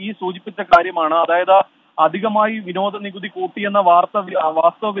 പ്രധാനമായും ഈ സൂചിപ്പിച്ച കാര്യമാണ്, അതായത് അധികമായി വിനോദ നികുതി കൂട്ടിയെന്ന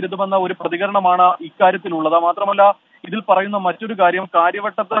വാസ്തവ വിരുദ്ധമെന്ന ഒരു പ്രതികരണമാണ് ഇക്കാര്യത്തിലുള്ളത്. മാത്രമല്ല, ഇതിൽ പറയുന്ന മറ്റൊരു കാര്യം,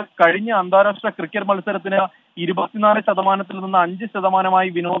 കാര്യവട്ടത്ത് കഴിഞ്ഞ അന്താരാഷ്ട്ര ക്രിക്കറ്റ് മത്സരത്തിന് 24%-ൽ നിന്ന് 5%-മായി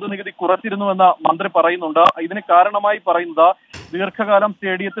വിനോദ നികുതി കുറച്ചിരുന്നുവെന്ന് മന്ത്രി പറയുന്നുണ്ട്. ഇതിന് കാരണമായി പറയുന്നത് ദീർഘകാലം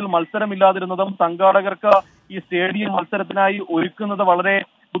സ്റ്റേഡിയത്തിൽ മത്സരമില്ലാതിരുന്നതും സംഘാടകർക്ക് ഈ സ്റ്റേഡിയം മത്സരത്തിനായി ഒരുക്കുന്നത് വളരെ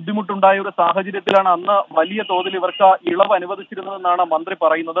ബുദ്ധിമുട്ടുണ്ടായ ഒരു സാഹചര്യത്തിലാണ് അന്ന് വലിയ തോതിൽ ഇവർക്ക് ഇളവ് അനുവദിച്ചിരുന്നതെന്നാണ് മന്ത്രി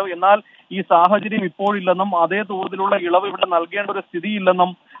പറയുന്നത്. എന്നാൽ ഈ സാഹചര്യം ഇപ്പോഴില്ലെന്നും അതേ തോതിലുള്ള ഇളവ് ഇവിടെ നൽകേണ്ട ഒരു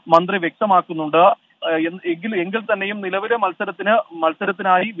സ്ഥിതിയില്ലെന്നും മന്ത്രി വ്യക്തമാക്കുന്നുണ്ട്. എങ്കിൽ തന്നെയും നിലവിലെ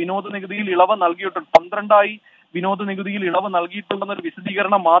മത്സരത്തിനായി വിനോദ നികുതിയിൽ ഇളവ് നൽകിയിട്ടുണ്ട്. 12 വിനോദ നികുതിയിൽ ഇളവ് നൽകിയിട്ടുണ്ടെന്നൊരു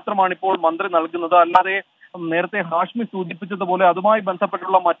വിശദീകരണം മാത്രമാണ് ഇപ്പോൾ മന്ത്രി നൽകുന്നത്. അല്ലാതെ നേരത്തെ ഹാഷ്മി സൂചിപ്പിച്ചതുപോലെ അതുമായി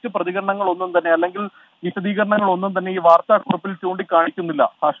ബന്ധപ്പെട്ടുള്ള മറ്റ് പ്രതികരണങ്ങളൊന്നും തന്നെ, അല്ലെങ്കിൽ വിശദീകരണങ്ങളൊന്നും തന്നെ ഈ വാർത്താക്കുറിപ്പിൽ ചൂണ്ടിക്കാണിക്കുന്നില്ല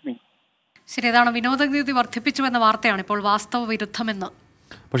ഹാഷ്മി. ശരി, അതാണ് വിനോദ നികുതി വർദ്ധിപ്പിച്ചുവെന്ന വാർത്തയാണ് ഇപ്പോൾ വാസ്തവ വിരുദ്ധമെന്ന്.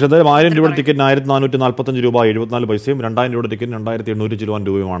 പക്ഷേ അതായത് 1000 രൂപയുടെ ടിക്കറ്റിന് 1445 രൂപ 74 പൈസയും 2000 രൂപയുടെ ടിക്കറ്റിന് 2800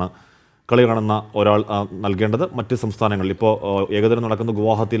 രൂപയുമാണ് കളി കാണുന്ന ഒരാൾ നൽകേണ്ടത്. മറ്റ് സംസ്ഥാനങ്ങളിൽ ഇപ്പോൾ ഏകദിനം നടക്കുന്ന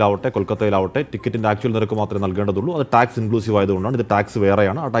ഗുവാഹത്തിയിലാവട്ടെ കൊൽക്കത്തയിലാവട്ടെ ടിക്കറ്റിൻ്റെ ആക്ച്വൽ നിരക്ക് മാത്രമേ നൽകേണ്ടതുള്ളൂ. അത് ടാക്സ് ഇൻക്ലൂസീവ് ആയതുകൊണ്ടാണ്. ഇത് ടാക്സ്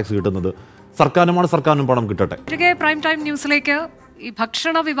വേറെയാണ്. ആ ടാക്സ് കിട്ടുന്നത് സർക്കാരിനും പണം കിട്ടട്ടെ. പ്രൈം ടൈം ന്യൂസിലേക്ക് ഈ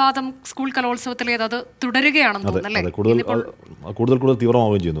ഭക്ഷണ വിവാദം സ്കൂൾ കലോത്സവത്തിലേത് അത് തുടരുകയാണെന്ന് തോന്നുന്നു. കൂടുതൽ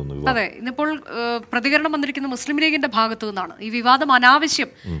തീവ്രമാവുകയും ചെയ്യുന്നു. അതെ, ഇന്നിപ്പോൾ പ്രതികരണം വന്നിരിക്കുന്ന മുസ്ലിം ലീഗിന്റെ ഭാഗത്തു നിന്നാണ്. ഈ വിവാദം അനാവശ്യം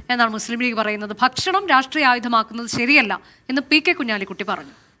എന്നാണ് മുസ്ലിം ലീഗ് പറയുന്നത്. ഭക്ഷണം രാഷ്ട്രീയ ആയുധമാക്കുന്നത് ശരിയല്ല എന്ന് PK കുഞ്ഞാലിക്കുട്ടി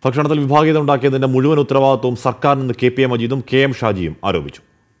പറഞ്ഞു. ഭക്ഷണത്തിൽ വിഭാഗീയത ഉണ്ടാക്കിയതിന്റെ മുഴുവൻ ഉത്തരവാദിത്വവും സർക്കാരിന് KP മജീദും KM ഷാജിയും ആരോപിച്ചു.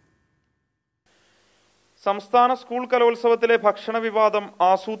 സംസ്ഥാന സ്കൂൾ കലോത്സവത്തിലെ ഭക്ഷണ വിവാദം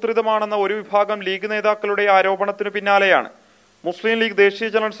ആസൂത്രിതമാണെന്ന ഒരു വിഭാഗം ലീഗ് നേതാക്കളുടെ ആരോപണത്തിനു പിന്നാലെയാണ് മുസ്ലിം ലീഗ് ദേശീയ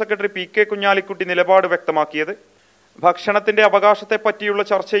ജനറൽ സെക്രട്ടറി PK കുഞ്ഞാലിക്കുട്ടി നിലപാട് വ്യക്തമാക്കിയത്. ഭക്ഷണത്തിന്റെ അവകാശത്തെപ്പറ്റിയുള്ള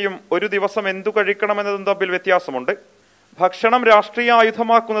ചർച്ചയും ഒരു ദിവസം എന്തു കഴിക്കണമെന്നതും തമ്മിൽ വ്യത്യാസമുണ്ട്. ഭക്ഷണം രാഷ്ട്രീയ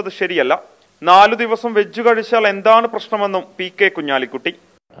ആയുധമാക്കുന്നത് ശരിയല്ല. 4 ദിവസം വെജ് കഴിച്ചാൽ എന്താണ് പ്രശ്നമെന്നും PK കുഞ്ഞാലിക്കുട്ടി.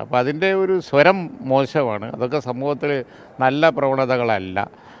 അപ്പോൾ അതിൻ്റെ ഒരു സ്വരം മോശമാണ്. അതൊക്കെ സമൂഹത്തിൽ നല്ല പ്രവണതകളല്ല.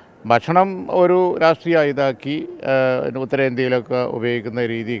 ഭക്ഷണം ഒരു രാഷ്ട്രീയ ഇതാക്കി ഉത്തരേന്ത്യയിലൊക്കെ ഉപയോഗിക്കുന്ന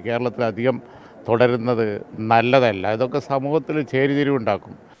രീതി കേരളത്തിലധികം തുടരുന്നത് നല്ലതല്ല. ഇതൊക്കെ സമൂഹത്തിൽ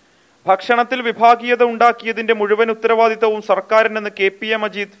ചേരിതിരിവുണ്ടാക്കും. ഭക്ഷണത്തിൽ വിഭാഗീയത ഉണ്ടാക്കിയതിന്റെ മുഴുവൻ ഉത്തരവാദിത്തവും സർക്കാരിനെന്ന് KP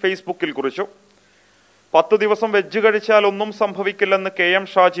മജീദ് ഫേസ്ബുക്കിൽ കുറിച്ചു. 10 ദിവസം വെജ് കഴിച്ചാൽ ഒന്നും സംഭവിക്കില്ലെന്ന് KM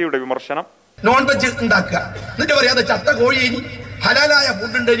ഷാജിയുടെ വിമർശനം. നോൺ വെജ് ഉണ്ടാക്കുക എന്നിട്ട് പറയാതെ ചത്ത കോഴി ഹലാലായ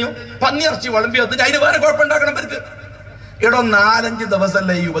ഫുഡ് ഉണ്ടോ പന്നിയിറച്ചി വിളമ്പി വന്നിട്ട് അതിന് വേറെ കുഴപ്പമുണ്ടാക്കണം. അവർക്ക് എടോ 4-5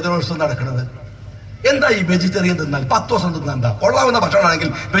 ദിവസമല്ലേ ഈ ഉപദ്രവം നടക്കുന്നത്. എന്താ ഈ വെജിറ്റേറിയൻ തിന്നാൽ 10 ദിവസം തിന്നാ കൊള്ളാവുന്ന ഭക്ഷണമാണെങ്കിൽ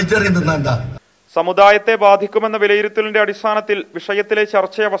വെജിറ്റേറിയൻ തിന്നാ? സമുദായത്തെ ബാധിക്കുമെന്ന വിലയിരുത്തലിന്റെ അടിസ്ഥാനത്തിൽ വിഷയത്തിലെ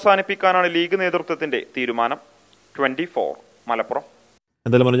ചർച്ച അവസാനിപ്പിക്കാനാണ് ലീഗ് നേതൃത്വത്തിന്റെ തീരുമാനം. 24 മലപ്പുറം.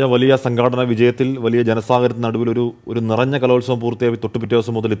 എന്തായാലും പറഞ്ഞാൽ വലിയ സംഘാടന വിജയത്തിൽ വലിയ ജനസാഗരത്തിന് നടുവിൽ ഒരു നിറഞ്ഞ കലോത്സവം പൂർത്തിയായി തൊട്ടുപിറ്റേ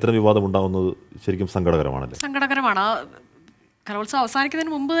ദിവസം മുതൽ ഇത്തരം വിവാദം ഉണ്ടാകുന്നത് ശരിക്കും സങ്കടകരമാണല്ലേ? സങ്കടകരമാണ്. കലോത്സവം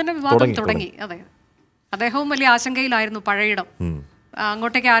അവസാനിക്കുന്നതിന് മുമ്പ് തന്നെ വിവാദം തുടങ്ങി. അതെ, അദ്ദേഹവും വലിയ ആശങ്കയിലായിരുന്നു. പഴയിടം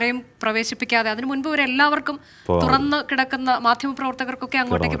അങ്ങോട്ടേക്ക് ആരെയും പ്രവേശിപ്പിക്കാതെ, അതിനു മുൻപ് വരെ എല്ലാവർക്കും തുറന്ന് കിടക്കുന്ന മാധ്യമപ്രവർത്തകർക്കൊക്കെ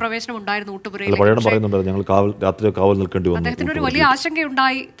അങ്ങോട്ടേക്ക് പ്രവേശനം ഉണ്ടായിരുന്നു. അദ്ദേഹത്തിന് ഒരു വലിയ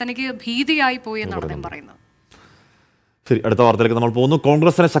ആശങ്കയുണ്ടായി, തനിക്ക് ഭീതിയായി പോയി എന്നാണ് അദ്ദേഹം പറയുന്നത്. ശരി, അടുത്ത വാർത്തയിലേക്ക് നമ്മൾ പോകുന്നു.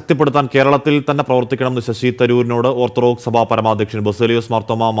 കോൺഗ്രസിനെ ശക്തിപ്പെടുത്താൻ കേരളത്തിൽ തന്നെ പ്രവർത്തിക്കണമെന്ന് ശശി തരൂരിനോട് ഓർത്തഡോക്സ് സഭാ പരമാധ്യക്ഷൻ ബസേലിയോസ്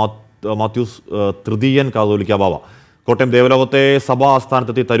മാർത്തോമാ മാത്യൂസ് തൃതീയൻ കാതോലിക്ക ബാവ. കോട്ടയം ദേവലോകത്തെ സഭാ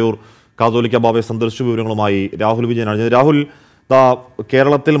ആസ്ഥാനത്തെത്തി തരൂർ കാതോലിക്ക ബാവയെ സന്ദർശിച്ച വിവരങ്ങളുമായി രാഹുൽ വിജയനാണ്. രാഹുൽ,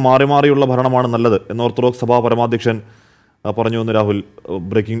 കേരളത്തിൽ മാറി മാറിയുള്ള ഭരണമാണ് നല്ലത് എന്ന് ഓർത്തഡോക്സ് സഭാ പരമാധ്യക്ഷൻ പറഞ്ഞു എന്ന് രാഹുൽ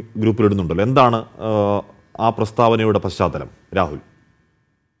ബ്രേക്കിംഗ് ഗ്രൂപ്പിൽ ഇടുന്നുണ്ടല്ലോ. എന്താണ് ആ പ്രസ്താവനയുടെ പശ്ചാത്തലം രാഹുൽ?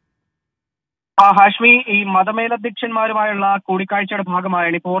 ഹാഷ്മി, ഈ മതമേലധ്യക്ഷന്മാരുമായുള്ള കൂടിക്കാഴ്ചയുടെ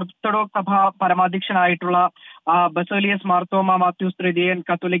ഭാഗമായാണ് ഇപ്പോൾ ഓർത്തഡോക്സ് സഭ പരമാധ്യക്ഷനായിട്ടുള്ള ബസേലിയസ് മാർത്തോമാ മാത്യൂസ് തൃതീയൻ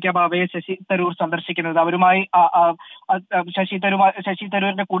കത്തോലിക്ക ബാവയെ ശശി തരൂർ സന്ദർശിക്കുന്നത്. അവരുമായി ശശി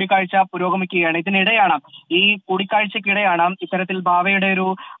തരൂരിന്റെ കൂടിക്കാഴ്ച പുരോഗമിക്കുകയാണ്. ഇതിനിടെയാണ്, ഈ കൂടിക്കാഴ്ചക്കിടെയാണ് ഇത്തരത്തിൽ ബാവയുടെ ഒരു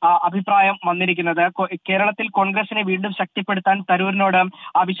അഭിപ്രായം വന്നിരിക്കുന്നത്. കേരളത്തിൽ കോൺഗ്രസിനെ വീണ്ടും ശക്തിപ്പെടുത്താൻ തരൂരിനോട്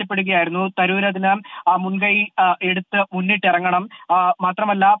ആവശ്യപ്പെടുകയായിരുന്നു. തരൂർ അതിന് മുൻകൈ എടുത്ത് മുന്നിട്ടിറങ്ങണം.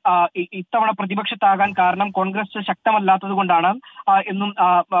 മാത്രമല്ല, ഇത്തവണ പ്രതിപക്ഷത്താകാൻ കാരണം കോൺഗ്രസ് ശക്തമല്ലാത്തത് കൊണ്ടാണ് എന്നും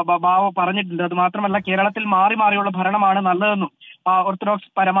ബാവ പറഞ്ഞിട്ടുണ്ട്. അത് മാത്രമല്ല, കേരളത്തിൽ മാറി മാറിയുള്ള ഭരണമാണ് നല്ലതെന്നും ഓർത്തഡോക്സ്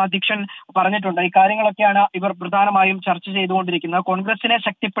പരമാധ്യക്ഷൻ പറഞ്ഞിട്ടുണ്ട്. ഈ കാര്യങ്ങളൊക്കെയാണ് ഇവർ പ്രധാനമായും ചർച്ച ചെയ്തുകൊണ്ടിരിക്കുന്നത്. കോൺഗ്രസിനെ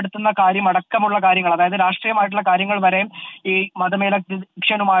ശക്തിപ്പെടുത്തുന്ന കാര്യം അടക്കമുള്ള കാര്യങ്ങൾ, അതായത് രാഷ്ട്രീയമായിട്ടുള്ള കാര്യങ്ങൾ വരെ ഈ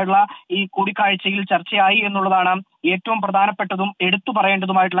മതമേലധ്യക്ഷനുമായുള്ള ഈ കൂടിക്കാഴ്ചയിൽ ചർച്ചയായി എന്നുള്ളതാണ് ഏറ്റവും പ്രധാനപ്പെട്ടതും എടുത്തു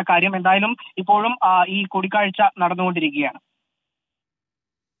പറയേണ്ടതുമായിട്ടുള്ള കാര്യം. എന്തായാലും ഇപ്പോഴും ഈ കൂടിക്കാഴ്ച നടന്നുകൊണ്ടിരിക്കുകയാണ്.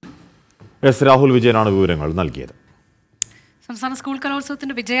 എസ് രാഹുൽ വിജയനാണ് വിവരങ്ങൾ നൽകിയത്. സംസ്ഥാന സ്കൂൾ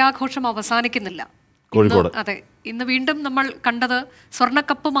കലോത്സവത്തിന്റെ വിജയാഘോഷം അവസാനിക്കുന്നില്ല. കോഴിക്കോട് അതെ, ഇന്ന് വീണ്ടും നമ്മൾ കണ്ടത്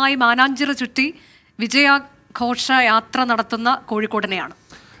സ്വർണ്ണക്കപ്പുമായി മാനാഞ്ചിറ ചുറ്റി വിജയാഘോഷ യാത്ര നടത്തുന്ന കോഴിക്കോടിനെയാണ്.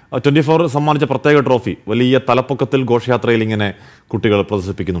 24 സമ്മാനിച്ച പ്രത്യേക ട്രോഫി വലിയ തലപ്പൊക്കത്തിൽ ഘോഷയാത്രയിൽ ഇങ്ങനെ കുട്ടികൾ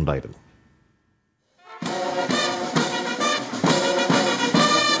പ്രദർശിപ്പിക്കുന്നുണ്ടായിരുന്നു.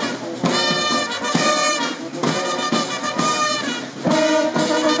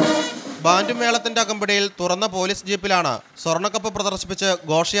 ബാൻഡും മേളത്തിന്റെ അകമ്പടിയിൽ തുറന്ന പോലീസ് ജീപ്പിലാണ് സ്വർണ്ണക്കപ്പ് പ്രദർശിപ്പിച്ച്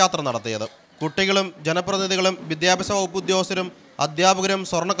ഘോഷയാത്ര നടത്തിയത്. കുട്ടികളും ജനപ്രതിനിധികളും വിദ്യാഭ്യാസ വകുപ്പ് ഉദ്യോഗസ്ഥരും അധ്യാപകരും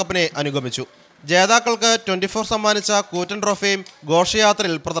സ്വർണ്ണക്കപ്പിനെ അനുഗമിച്ചു. ജേതാക്കൾക്ക് 24 സമ്മാനിച്ച കൂറ്റൻ ട്രോഫിയും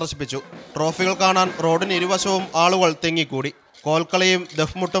ഘോഷയാത്രയിൽ പ്രദർശിപ്പിച്ചു. ട്രോഫികൾ കാണാൻ റോഡിന് ഇരുവശവും ആളുകൾ തിങ്ങിക്കൂടി. കോൽക്കളിയും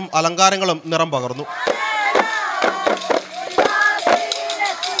ദഫ്മുട്ടും അലങ്കാരങ്ങളും നിറം പകർന്നു.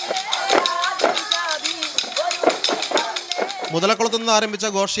 മുതലക്കുളത്തു നിന്ന് ആരംഭിച്ച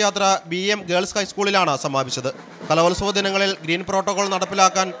ഘോഷയാത്ര BM ഗേൾസ് ഹൈസ്കൂളിലാണ് സമാപിച്ചത്. കലോത്സവ ദിനങ്ങളിൽ ഗ്രീൻ പ്രോട്ടോകോൾ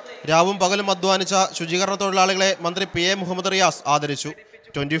നടപ്പിലാക്കാൻ രാവും പകലും അധ്വാനിച്ച ശുചീകരണ തൊഴിലാളികളെ മന്ത്രി PA മുഹമ്മദ് റിയാസ് ആദരിച്ചു.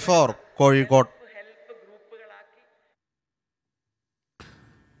 24 കോഴിക്കോട്.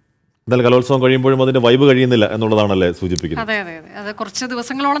 എന്തായാലും കലോത്സവം കഴിയുമ്പോഴും അതിന്റെ വൈബ് കഴിയുന്നില്ല എന്നുള്ളതാണല്ലേ സൂചിപ്പിക്കുന്നത്. അതെ അതെ അതെ, അത് കുറച്ച്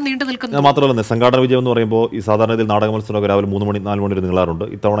ദിവസങ്ങളോളം നീണ്ടു നിൽക്കുന്നു. മാത്രമല്ല സംഘാടന വിജയം എന്ന് പറയുമ്പോൾ ഈ സാധാരണ ഇതിൽ നാടക മത്സരമൊക്കെ രാവിലെ 3 മണി 4 മണി വരെ നീളാറുണ്ട്.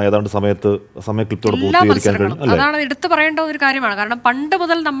 ഇത്തവണ ഏതാണ്ട് സമയക്ലിപ്തോടെ പൂർത്തീകരിക്കാൻ കഴിയും. അതാണ് എടുത്തു പറയേണ്ട ഒരു കാര്യമാണ്. കാരണം പണ്ട്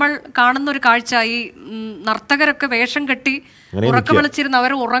മുതൽ നമ്മൾ കാണുന്ന ഒരു കാഴ്ച, ഈ നർത്തകരൊക്കെ വേഷം കെട്ടി ഉറക്കം വിളിച്ചിരുന്ന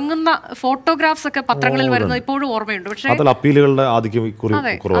അവർ ഉറങ്ങുന്ന ഫോട്ടോഗ്രാഫ്സ് ഒക്കെ പത്രങ്ങളിൽ വരുന്നത് ഇപ്പോഴും ഓർമ്മയുണ്ട്. പക്ഷേ അപ്പീലുകളുടെ ആധിക്യം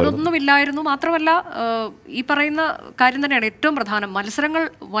അതെ, അതൊന്നും ഇല്ലായിരുന്നു. മാത്രമല്ല, ഈ പറയുന്ന കാര്യം തന്നെയാണ് ഏറ്റവും പ്രധാനം. മത്സരങ്ങൾ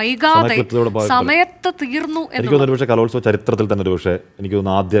വൈകാതെ സമയത്ത് തീർന്നു. എനിക്ക് കലോത്സവ ചരിത്രത്തിൽ തന്നെ ഒരുപക്ഷെ എനിക്ക്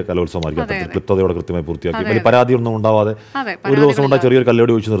തോന്നുന്നു ആദ്യ കലോത്സവമായിരിക്കും ക്ലിപ്തതയോടെ കൃത്യമായി പൂർത്തിയാക്കി. വലിയ പരാതിയൊന്നും ഉണ്ടാവാതെ ഒരു ദിവസം കൊണ്ട് ചെറിയൊരു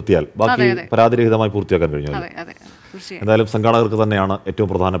കല്ലോടി ഒഴിച്ചു നിർത്തിയാൽ ബാക്കി പരാതിരഹിതമായി പൂർത്തിയാക്കാൻ കഴിഞ്ഞു. എന്തായാലും സംഘാടകർക്ക് തന്നെയാണ് ഏറ്റവും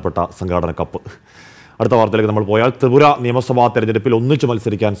പ്രധാനപ്പെട്ട സംഘാടന കപ്പ്. അടുത്ത വാർത്തയിലേക്ക് നമ്മൾ പോയാൽ ത്രിപുര നിയമസഭാ തെരഞ്ഞെടുപ്പിൽ ഒന്നിച്ച്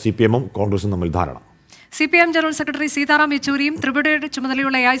മത്സരിക്കാൻ CPM-ഉം കോൺഗ്രസും തമ്മിൽ ധാരണ. CPM ജനറൽ സെക്രട്ടറി സീതാറാം യെച്ചൂരിയും ത്രിപുരയുടെ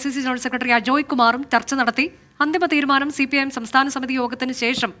ചുമതലയുള്ള AICC ജനറൽ സെക്രട്ടറി അജോയ് കുമാറും ചർച്ച നടത്തി. അന്തിമ തീരുമാനം CPM സംസ്ഥാന സമിതി യോഗത്തിന്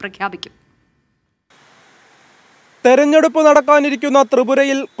ശേഷം പ്രഖ്യാപിക്കും. തെരഞ്ഞെടുപ്പ് നടക്കാനിരിക്കുന്ന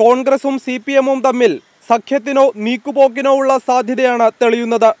ത്രിപുരയിൽ കോൺഗ്രസും CPM-ഉം തമ്മിൽ സഖ്യത്തിനോ നീക്കുപോക്കിനോ ഉള്ള സാധ്യതയാണ്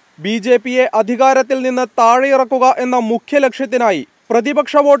തെളിയുന്നത്. BJP-യെ അധികാരത്തിൽ നിന്ന് താഴെയിറക്കുക എന്ന മുഖ്യ ലക്ഷ്യത്തിനായി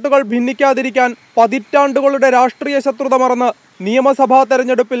പ്രതിപക്ഷ വോട്ടുകൾ ഭിന്നിക്കാതിരിക്കാൻ പതിറ്റാണ്ടുകളുടെ രാഷ്ട്രീയ ശത്രുത മറന്ന് നിയമസഭാ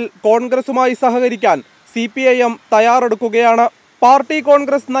തെരഞ്ഞെടുപ്പിൽ കോൺഗ്രസുമായി സഹകരിക്കാൻ CPIM തയ്യാറെടുക്കുകയാണ്. പാർട്ടി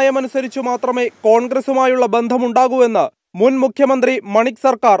കോൺഗ്രസ് നയമനുസരിച്ചു മാത്രമേ കോൺഗ്രസുമായുള്ള ബന്ധമുണ്ടാകൂവെന്ന് മുൻ മുഖ്യമന്ത്രി മണിക്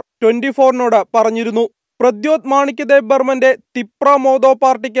സർക്കാർ 24-നോട് പറഞ്ഞിരുന്നു. പ്രദ്യോത് മാണിക്യദേവ് ബർമന്റെ തിപ്ര മോദോ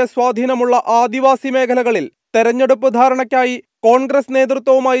പാർട്ടിക്ക് സ്വാധീനമുള്ള ആദിവാസി മേഖലകളിൽ തെരഞ്ഞെടുപ്പ് ധാരണയ്ക്കായി കോൺഗ്രസ്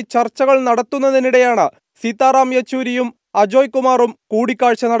നേതൃത്വവുമായി ചർച്ചകൾ നടത്തുന്നതിനിടെയാണ് സീതാറാം യെച്ചൂരിയും അജോയ് കുമാറും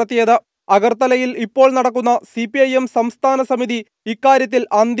കൂടിക്കാഴ്ച നടത്തിയത്. അഗർത്തലയിൽ ഇപ്പോൾ നടക്കുന്ന CPIM സംസ്ഥാന സമിതി ഇക്കാര്യത്തിൽ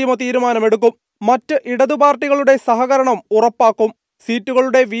അന്തിമ തീരുമാനമെടുക്കും. മറ്റ് ഇടതു പാർട്ടികളുടെ സഹകരണം ഉറപ്പാക്കും.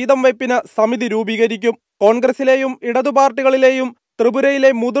 സീറ്റുകളുടെ വീതം വയ്പിന് സമിതി രൂപീകരിക്കും. കോൺഗ്രസിലെയും ഇടതു പാർട്ടികളിലെയും ത്രിപുരയിലെ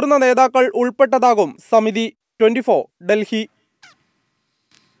മുതിർന്ന നേതാക്കൾ ഉൾപ്പെട്ടതാകും സമിതി. 24 ഡൽഹി.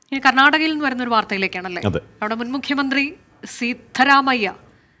 ഇനി കർണാടകയിൽ നിന്ന് വരുന്ന ഒരു വാർത്തയിലേക്കാണല്ലേ. അവിടെ മുൻ മുഖ്യമന്ത്രി സിദ്ധരാമയ്യ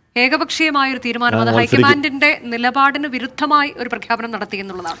ഏകപക്ഷീയമായ ഒരു തീരുമാനം, അത് ഹൈക്കമാൻഡിന്റെ നിലപാടിന് വിരുദ്ധമായി ഒരു പ്രഖ്യാപനം നടത്തി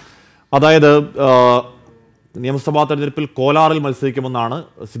എന്നുള്ളതാണ്. അതായത് നിയമസഭാ തെരഞ്ഞെടുപ്പിൽ കോലാറിൽ മത്സരിക്കുമെന്നാണ്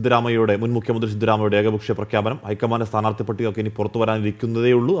സിദ്ധരാമയ്യയുടെ, മുൻ മുഖ്യമന്ത്രി സിദ്ധരാമയ്യയുടെ ഏകപക്ഷീയ പ്രഖ്യാപനം. ഹൈക്കമാൻഡ് സ്ഥാനാർത്ഥി പട്ടികയൊക്കെ ഇനി പുറത്തു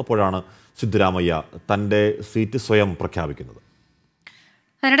വരാനിരിക്കുന്നതേ ഉള്ളൂ. അപ്പോഴാണ് സിദ്ധരാമയ്യ തന്റെ സീറ്റ് സ്വയം പ്രഖ്യാപിക്കുന്നത്.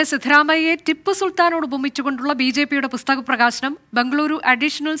 അതിനിടെ സിദ്ധരാമയ്യയെ ടിപ്പു സുൽത്താനോട് ഉപമിച്ചുകൊണ്ടുള്ള BJPയുടെ പുസ്തക പ്രകാശനം Bengaluru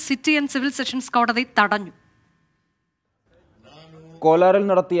additional city and civil sessions കോടതി തടഞ്ഞു. കോലാറിൽ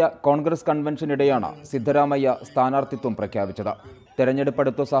നടത്തിയ കോൺഗ്രസ് കൺവെൻഷനിടെയാണ് സിദ്ധരാമയ്യ സ്ഥാനാർത്ഥിത്വം പ്രഖ്യാപിച്ചത്. തെരഞ്ഞെടുപ്പ്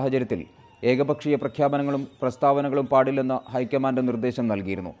അടുത്ത സാഹചര്യത്തിൽ ഏകപക്ഷീയ പ്രഖ്യാപനങ്ങളും പ്രസ്താവനകളും പാടില്ലെന്ന് ഹൈക്കമാൻഡ് നിർദ്ദേശം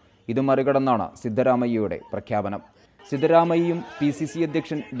നൽകിയിരുന്നു. ഇത് മറികടന്നാണ് സിദ്ധരാമയ്യയുടെ പ്രഖ്യാപനം. സിദ്ധരാമയ്യയും PCC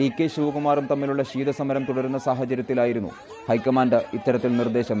അധ്യക്ഷൻ DK ശിവകുമാറും തമ്മിലുള്ള ശീതസമരം തുടരുന്ന സാഹചര്യത്തിലായിരുന്നു ഹൈക്കമാൻഡ് ഇത്തരത്തിൽ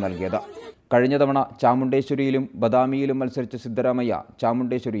നിർദ്ദേശം നൽകിയത്. കഴിഞ്ഞ തവണ ചാമുണ്ടേശ്വരിയിലും ബദാമിയിലും മത്സരിച്ച സിദ്ധരാമയ്യ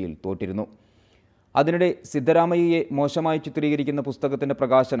ചാമുണ്ടേശ്വരിയിൽ തോറ്റിരുന്നു. അതിനിടെ സിദ്ധരാമയ്യയെ മോശമായി ചിത്രീകരിക്കുന്ന പുസ്തകത്തിൻ്റെ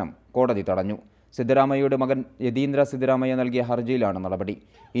പ്രകാശനം കോടതി തടഞ്ഞു. സിദ്ധരാമയ്യയുടെ മകൻ യതീന്ദ്ര സിദ്ധരാമയ്യ നൽകിയ ഹർജിയിലാണ് നടപടി.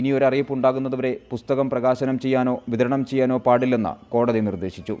 ഇനിയൊരറിയിപ്പുണ്ടാകുന്നതുവരെ പുസ്തകം പ്രകാശനം ചെയ്യാനോ വിതരണം ചെയ്യാനോ പാടില്ലെന്ന് കോടതി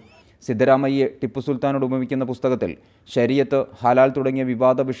നിർദ്ദേശിച്ചു. സിദ്ധരാമയ്യയെ ടിപ്പു സുൽത്താനോട് ഉപമിക്കുന്ന പുസ്തകത്തിൽ ശരീഅത്ത്, ഹലാൽ തുടങ്ങിയ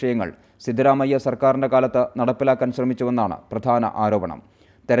വിവാദ വിഷയങ്ങൾ സിദ്ധരാമയ്യ സർക്കാരിൻ്റെ കാലത്ത് നടപ്പിലാക്കാൻ ശ്രമിച്ചുവെന്നാണ് പ്രധാന ആരോപണം.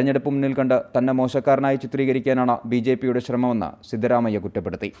 തെരഞ്ഞെടുപ്പ് മുന്നിൽ കണ്ട് തന്നെ മോശക്കാരനായി ചിത്രീകരിക്കാനാണ് BJPയുടെ ശ്രമമെന്ന് സിദ്ധരാമയ്യ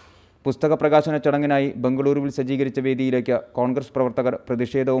കുറ്റപ്പെടുത്തി. പുസ്തക പ്രകാശന ചടങ്ങിനായി ബംഗളൂരുവിൽ സജ്ജീകരിച്ച വേദിയിലേക്ക് കോൺഗ്രസ് പ്രവർത്തകർ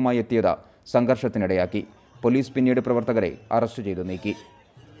പ്രതിഷേധവുമായി എത്തിയത് സംഘർഷത്തിനിടയാക്കി. പോലീസ് പിന്നീട് പ്രവർത്തകരെ അറസ്റ്റ് ചെയ്തു നീക്കി.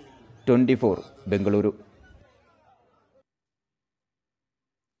 24 ബംഗളൂരു.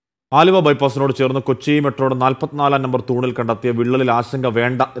 ആലുവ ബൈപ്പാസിനോട് ചേർന്ന് കൊച്ചി മെട്രോയുടെ 44-ാം നമ്പർ തൂണിൽ കണ്ടെത്തിയ വിള്ളലിൽ ആശങ്ക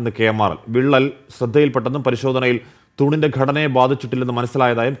വേണ്ട എന്ന് KMRL. വിള്ളൽ ശ്രദ്ധയിൽപ്പെട്ടെന്നും പരിശോധനയിൽ തൂണിന്റെ ഘടനയെ ബാധിച്ചിട്ടില്ലെന്ന്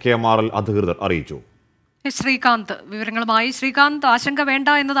മനസ്സിലായതായും KMRL അധികൃതർ അറിയിച്ചു. ശ്രീകാന്ത് വിവരങ്ങളുമായി. ശ്രീകാന്ത്, ആശങ്ക വേണ്ട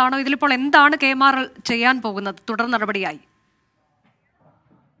എന്നതാണോ? ഇതിലിപ്പോൾ എന്താണ് KMRL ചെയ്യാൻ പോകുന്നത് തുടർ നടപടിയായി?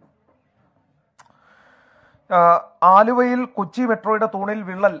 ആലുവയിൽ കൊച്ചി മെട്രോയുടെ തൂണിൽ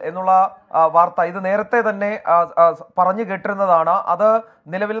വിള്ളൽ എന്നുള്ള വാർത്ത ഇത് നേരത്തെ തന്നെ പറഞ്ഞു കേട്ടിരുന്നതാണ്. അത്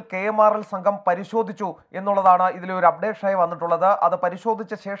നിലവിൽ KMRL സംഘം പരിശോധിച്ചു എന്നുള്ളതാണ് ഇതിലൊരു അപ്ഡേഷനായി വന്നിട്ടുള്ളത്. അത്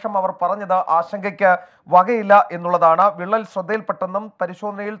പരിശോധിച്ച ശേഷം അവർ പറഞ്ഞത് ആശങ്കയ്ക്ക് വകയില്ല എന്നുള്ളതാണ്. വിള്ളൽ ശ്രദ്ധയിൽപ്പെട്ടെന്നും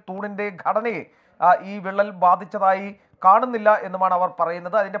പരിശോധനയിൽ തൂണിന്റെ ഘടനയെ ഈ വിള്ളൽ ബാധിച്ചതായി കാണുന്നില്ല എന്നുമാണ് അവർ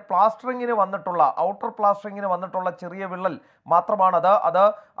പറയുന്നത്. അതിൻ്റെ പ്ലാസ്റ്ററിങ്ങിന് വന്നിട്ടുള്ള ഔട്ടർ പ്ലാസ്റ്ററിങ്ങിന് വന്നിട്ടുള്ള ചെറിയ വിള്ളൽ മാത്രമാണത്. അത്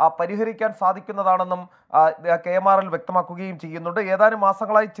പരിഹരിക്കാൻ സാധിക്കുന്നതാണെന്നും KMRL വ്യക്തമാക്കുകയും ചെയ്യുന്നുണ്ട്. ഏതാനും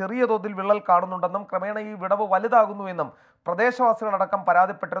മാസങ്ങളായി ചെറിയ തോതിൽ വിള്ളൽ കാണുന്നുണ്ടെന്നും ക്രമേണ ഈ വിടവ് വലുതാകുന്നുവെന്നും പ്രദേശവാസികളടക്കം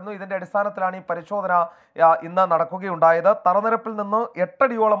പരാതിപ്പെട്ടിരുന്നു. ഇതിന്റെ അടിസ്ഥാനത്തിലാണ് ഈ പരിശോധന ഇന്ന് നടക്കുകയുണ്ടായത്. തറനിരപ്പിൽ നിന്ന് 8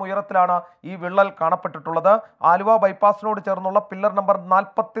 അടിയോളം ഉയരത്തിലാണ് ഈ വിള്ളൽ കാണപ്പെട്ടിട്ടുള്ളത്. ആലുവ ബൈപ്പാസിനോട് ചേർന്നുള്ള പില്ലർ നമ്പർ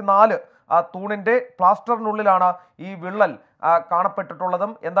 44 തൂണിന്റെ പ്ലാസ്റ്ററിനുള്ളിലാണ് ഈ വിള്ളൽ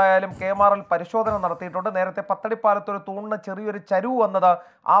കാണപ്പെട്ടിട്ടുള്ളതും. എന്തായാലും KMRL പരിശോധന നടത്തിയിട്ടുണ്ട്. നേരത്തെ പത്തടിപ്പാലത്തൊരു തൂണിന് ചെറിയൊരു ചരിവ് വന്നത്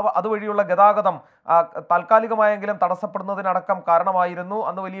അതുവഴിയുള്ള ഗതാഗതം താൽക്കാലികമായെങ്കിലും തടസ്സപ്പെടുന്നതിനടക്കം കാരണമായിരുന്നു.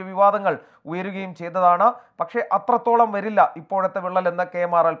 അന്ന് വലിയ വിവാദങ്ങൾ ഉയരുകയും ചെയ്തതാണ്. പക്ഷേ അത്രത്തോളം വരില്ല ഇപ്പോഴത്തെ വിള്ളൽ എന്ന്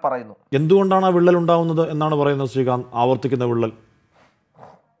KMRL പറയുന്നു. എന്തുകൊണ്ടാണ് ആ വിള്ളൽ ഉണ്ടാവുന്നത് എന്നാണ് പറയുന്നത് ശ്രീകാന്ത്? ആവർത്തിക്കുന്ന വിള്ളൽ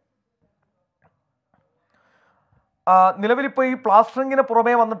നിലവിലിപ്പോൾ ഈ പ്ലാസ്റ്ററിങ്ങിന്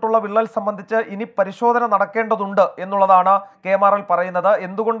പുറമേ വന്നിട്ടുള്ള വിള്ളൽ സംബന്ധിച്ച് ഇനി പരിശോധന നടക്കേണ്ടതുണ്ട് എന്നുള്ളതാണ് KMRL പറയുന്നത്.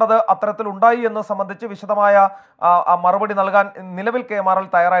 എന്തുകൊണ്ടത് അത്തരത്തിൽ ഉണ്ടായി എന്ന് സംബന്ധിച്ച് വിശദമായ മറുപടി നൽകാൻ നിലവിൽ KMRL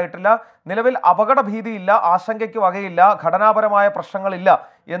തയ്യാറായിട്ടില്ല. നിലവിൽ അപകട ഭീതിയില്ല, ആശങ്കയ്ക്ക് വകയില്ല, ഘടനാപരമായ പ്രശ്നങ്ങളില്ല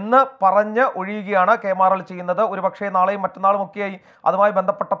എന്ന് പറഞ്ഞ് ഒഴിയുകയാണ് KMRL ചെയ്യുന്നത്. ഒരുപക്ഷെ നാളെയും മറ്റന്നാളും ഒക്കെയായി അതുമായി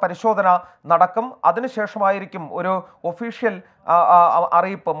ബന്ധപ്പെട്ട പരിശോധന നടക്കും. അതിനുശേഷമായിരിക്കും ഒരു ഒഫീഷ്യൽ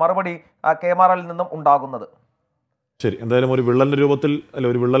അറിയിപ്പ്, മറുപടി KMRL നിന്നും ഉണ്ടാകുന്നത്. ശരി, എന്തായാലും ഒരു വിള്ളലിന്റെ രൂപത്തിൽ അല്ല,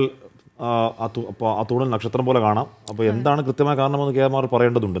 ഒരു വിള്ളൽ ആ തൂണിൽ നക്ഷത്രം പോലെ കാണാം. അപ്പോൾ എന്താണ് കൃത്യമായ കാരണമെന്ന് KMRL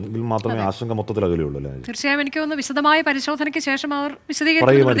പറയേണ്ടതുണ്ട്. എങ്കിൽ മാത്രമേ ആശങ്ക മൊത്തത്തിൽ അകലെയുള്ളൂ. തീർച്ചയായും എനിക്ക് തോന്നുന്നു വിശദമായ പരിശോധനയ്ക്ക് ശേഷം അവർ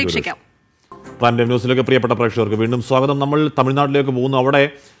വിശദീകരിക്കും പ്രതീക്ഷിക്കാം. പ്രൈം ടൈം ന്യൂസിലേക്ക് പ്രിയപ്പെട്ട പ്രേക്ഷകർക്ക് വീണ്ടും സ്വാഗതം. നമ്മൾ തമിഴ്നാട്ടിലേക്ക് പോകുന്നു. അവിടെ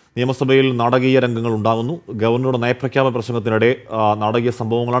നിയമസഭയിൽ നാടകീയ രംഗങ്ങൾ ഉണ്ടാകുന്നു. ഗവർണറുടെ നയപ്രഖ്യാപന പ്രസംഗത്തിനിടെ നാടകീയ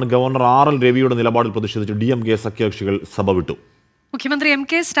സംഭവങ്ങളാണ്. ഗവർണർ RL രവിയുടെ നിലപാടിൽ പ്രതിഷേധിച്ച് DMK സഖ്യകക്ഷികൾ സഭ വിട്ടു. മുഖ്യമന്ത്രി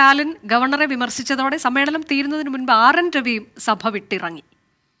MK സ്റ്റാലിൻ ഗവർണറെ വിമർശിച്ചതോടെ സമ്മേളനം തീരുന്നതിന് മുൻപ് RN രവിയും സഭ വിട്ടിറങ്ങി.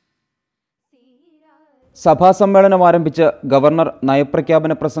 സഭാ സമ്മേളനം ആരംഭിച്ച് ഗവർണർ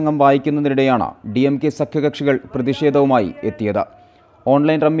നയപ്രഖ്യാപന പ്രസംഗം വായിക്കുന്നതിനിടെയാണ് DMK സഖ്യകക്ഷികൾ പ്രതിഷേധവുമായി എത്തിയത്.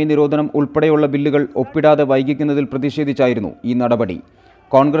 ഓൺലൈൻ റമ്മി നിരോധനം ഉൾപ്പെടെയുള്ള ബില്ലുകൾ ഒപ്പിടാതെ വൈകിക്കുന്നതിൽ പ്രതിഷേധിച്ചായിരുന്നു ഈ നടപടി.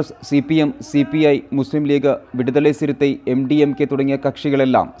 കോൺഗ്രസ്, CPM, CPI, മുസ്ലിം ലീഗ്, വിടുതലൈ സിരുത്തൈ, MDMK തുടങ്ങിയ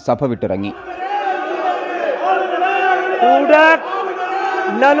കക്ഷികളെല്ലാം സഭ വിട്ടിറങ്ങി.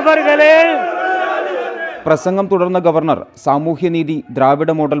 പ്രസംഗം തുടർന്ന ഗവർണർ സാമൂഹ്യനീതി,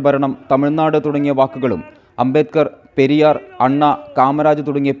 ദ്രാവിഡ മോഡൽ ഭരണം, തമിഴ്നാട് തുടങ്ങിയ വാക്കുകളും അംബേദ്കർ, പെരിയാർ, അണ്ണ, കാമരാജ്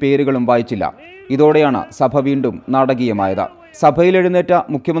തുടങ്ങിയ പേരുകളും വായിച്ചില്ല. ഇതോടെയാണ് സഭ വീണ്ടും നാടകീയമായത്. സഭയിൽ എഴുന്നേറ്റ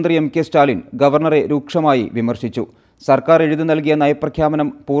മുഖ്യമന്ത്രി എം കെ സ്റ്റാലിൻ ഗവർണറെ രൂക്ഷമായി വിമർശിച്ചു. സർക്കാർ എഴുതി നൽകിയ നയപ്രഖ്യാപനം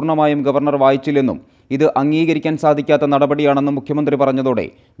പൂർണ്ണമായും ഗവർണർ വായിച്ചില്ലെന്നും ഇത് അംഗീകരിക്കാൻ സാധിക്കാത്ത നടപടിയാണെന്നും മുഖ്യമന്ത്രി പറഞ്ഞതോടെ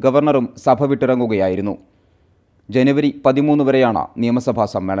ഗവർണറും സഭ വിട്ടിറങ്ങുകയായിരുന്നു. ജനുവരി 13 വരെയാണ് നിയമസഭാ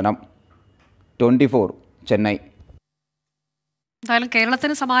സമ്മേളനം. 24 ചെന്നൈ. എന്തായാലും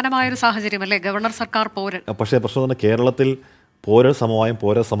കേരളത്തിന് സമാനമായൊരു സാഹചര്യമല്ലേ ഗവർണർ സർക്കാർ പോരൻ. പക്ഷേ പ്രശ്നം തന്നെ കേരളത്തിൽ പോരൽ സമവായം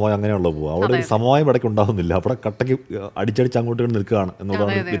അങ്ങനെയുള്ള പോകുക. അവിടെ ഒരു സമവായം ഇടയ്ക്ക് ഉണ്ടാകുന്നില്ല. അവിടെ കട്ടയ്ക്ക് അടിച്ചടിച്ച് അങ്ങോട്ട് നിൽക്കുകയാണ്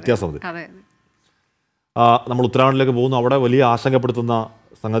എന്നുള്ളതാണ് വ്യത്യാസം. നമ്മൾ ഉത്തരാഖണ്ഡിലേക്ക് പോകുന്നു. അവിടെ വലിയ ആശങ്കപ്പെടുത്തുന്ന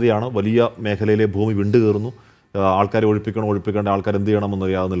സംഗതിയാണ്. വലിയ മേഖലയിലെ ഭൂമി വിണ്ടു കയറുന്നു. ആൾക്കാരെ ഒഴിപ്പിക്കേണ്ട ആൾക്കാർ എന്ത്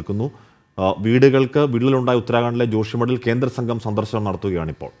ചെയ്യണമെന്നറിയാതെ നിൽക്കുന്നു. വീടുകൾക്ക് വിള്ളലുണ്ടായ ഉത്തരാഖണ്ഡിലെ ജോഷിമഠിൽ കേന്ദ്ര സംഘം സന്ദർശനം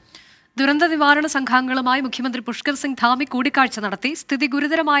നടത്തുകയാണിപ്പോൾ. ദുരന്ത നിവാരണ സംഘങ്ങളുമായി മുഖ്യമന്ത്രി പുഷ്കർ സിംഗ് ധാമി കൂടിക്കാഴ്ച നടത്തി. സ്ഥിതി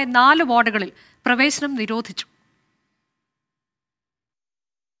ഗുരുതരമായ 4 വാർഡുകളിൽ പ്രവേശനം നിരോധിച്ചു.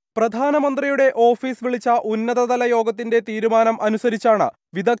 പ്രധാനമന്ത്രിയുടെ ഓഫീസ് വിളിച്ച ഉന്നതതല യോഗത്തിന്റെ തീരുമാനം അനുസരിച്ചാണ്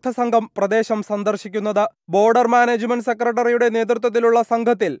വിദഗ്ധ സംഘം പ്രദേശം സന്ദർശിക്കുന്നത്. ബോർഡർ മാനേജ്മെന്റ് സെക്രട്ടറിയുടെ നേതൃത്വത്തിലുള്ള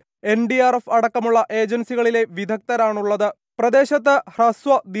സംഘത്തിൽ NDRF അടക്കമുള്ള ഏജൻസികളിലെ വിദഗ്ധരാണുള്ളത്. പ്രദേശത്ത്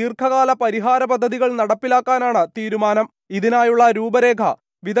ഹ്രസ്വ ദീർഘകാല പരിഹാര പദ്ധതികൾ നടപ്പിലാക്കാനാണ് തീരുമാനം. ഇതിനായുള്ള രൂപരേഖ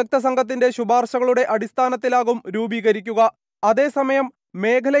വിദഗ്ധ സംഘത്തിന്റെ ശുപാർശകളുടെ അടിസ്ഥാനത്തിലാകും രൂപീകരിക്കുക. അതേസമയം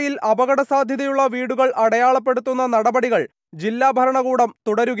മേഖലയിൽ അപകട സാധ്യതയുള്ള വീടുകൾ അടയാളപ്പെടുത്തുന്ന നടപടികൾ ജില്ലാ ഭരണകൂടം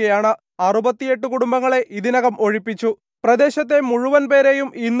തുടരുകയാണ്. 68 കുടുംബങ്ങളെ ഇതിനകം ഒഴിപ്പിച്ചു. പ്രദേശത്തെ മുഴുവൻ പേരെയും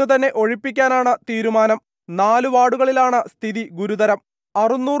ഇന്ന് തന്നെ ഒഴിപ്പിക്കാനാണ് തീരുമാനം. 4 വാർഡുകളിലാണ് സ്ഥിതി ഗുരുതരം.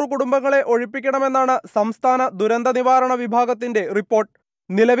 600 കുടുംബങ്ങളെ ഒഴിപ്പിക്കണമെന്നാണ് സംസ്ഥാന ദുരന്ത നിവാരണ വിഭാഗത്തിന്റെ റിപ്പോർട്ട്.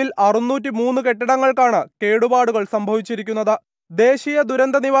 നിലവിൽ 603 കെട്ടിടങ്ങൾക്കാണ് കേടുപാടുകൾ സംഭവിച്ചിരിക്കുന്നത്. ദേശീയ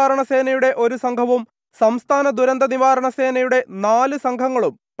ദുരന്ത നിവാരണ സേനയുടെ 1 സംഘവും സംസ്ഥാന ദുരന്ത നിവാരണ സേനയുടെ 4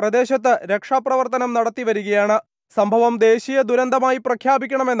 സംഘങ്ങളും പ്രദേശത്ത് രക്ഷാപ്രവർത്തനം നടത്തിവരികയാണ്. സംഭവം ദേശീയ ദുരന്തമായി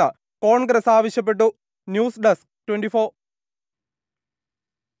പ്രഖ്യാപിക്കണമെന്ന് കോൺഗ്രസ് ആവശ്യപ്പെട്ടു. News desk 24.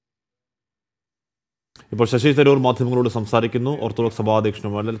 ഇപ്പോൾ ശശി തരൂർ മാധ്യമങ്ങളോട് സംസാരിക്കുന്നു. ഓർത്തഡോക്സ്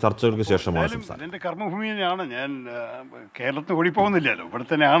സഭാധ്യക്ഷനുമായി ചർച്ചകൾക്ക് ശേഷമാണ് സംസാരം. എൻ്റെ കർമ്മഭൂമിയാണ് ഞാൻ. കേരളത്തിൽ ഓടിപ്പോകുന്നില്ലല്ലോ, ഇവിടെ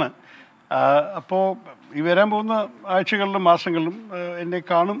തന്നെയാണ്. അപ്പോൾ ഈ വരാൻ പോകുന്ന ആഴ്ചകളിലും മാസങ്ങളിലും എന്നെ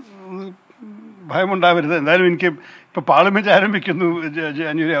കാണും. ഭയമുണ്ടാവരുത്. എന്തായാലും എനിക്ക് ഇപ്പോൾ പാർലമെൻറ്റ് ആരംഭിക്കുന്നു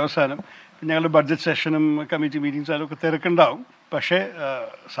ജനുവരി അവസാനം. ഞങ്ങളുടെ ബഡ്ജറ്റ് സെഷനും കമ്മിറ്റി മീറ്റിംഗ്സാലും ഒക്കെ തിരക്കുണ്ടാവും. പക്ഷേ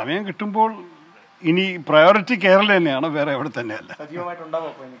സമയം കിട്ടുമ്പോൾ ഇനി പ്രയോറിറ്റി കേരളം തന്നെയാണ്, വേറെ എവിടെ തന്നെയല്ല.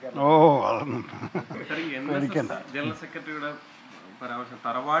 ഓ അതൊന്നും ജനറൽ സെക്രട്ടറിയുടെ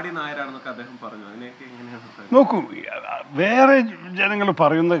നോക്കൂ, വേറെ ജനങ്ങൾ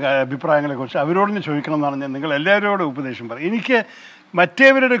പറയുന്ന അഭിപ്രായങ്ങളെ കുറിച്ച് അവരോട് ചോദിക്കണം എന്നാണ് ഞാൻ നിങ്ങൾ എല്ലാവരോടും ഉപദേശം പറയും. എനിക്ക്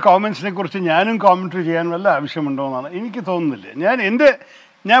മറ്റേവരുടെ കോമൻസിനെ കുറിച്ച് ഞാനും കോമൻട്രി ചെയ്യാൻ വല്ല ആവശ്യമുണ്ടോ എന്നാണ് എനിക്ക് തോന്നുന്നില്ല.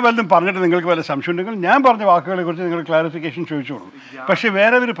 ഞാൻ വല്ലതും പറഞ്ഞിട്ട് നിങ്ങൾക്ക് വല്ല സംശയം ഉണ്ടെങ്കിൽ ഞാൻ പറഞ്ഞ വാക്കുകളെ കുറിച്ച് നിങ്ങൾ ക്ലാരിഫിക്കേഷൻ ചോദിച്ചോളൂ. പക്ഷേ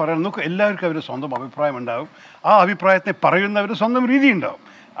വേറെ അവർ പറയണം. നോക്കൂ, എല്ലാവർക്കും അവർ സ്വന്തം അഭിപ്രായം ഉണ്ടാവും. ആ അഭിപ്രായത്തെ പറയുന്നവർ സ്വന്തം രീതി ഉണ്ടാവും.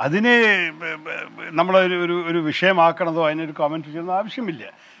 അതിനെ നമ്മളൊരു വിഷയമാക്കണതോ അതിനൊരു കോമൻറ്റ് ചെയ്യുന്ന ആവശ്യമില്ല.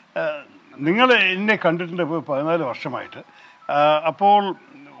 നിങ്ങൾ എന്നെ കണ്ടിട്ടുണ്ട് 14 വർഷമായിട്ട്. അപ്പോൾ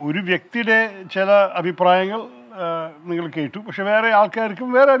ഒരു വ്യക്തിയുടെ ചില അഭിപ്രായങ്ങൾ നിങ്ങൾ കേട്ടു. പക്ഷെ വേറെ ആൾക്കാർക്കും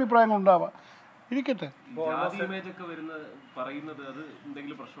വേറെ അഭിപ്രായങ്ങൾ ഉണ്ടാവാം. ഇരിക്കട്ടെ.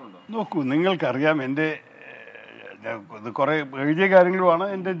 നോക്കൂ, നിങ്ങൾക്കറിയാം, എൻ്റെ കുറേ എഴുതിയ കാര്യങ്ങളുമാണ്.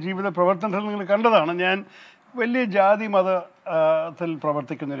 എൻ്റെ ജീവിത പ്രവർത്തനത്തിൽ നിങ്ങൾ കണ്ടതാണ്. ഞാൻ വലിയ ജാതി മതത്തിൽ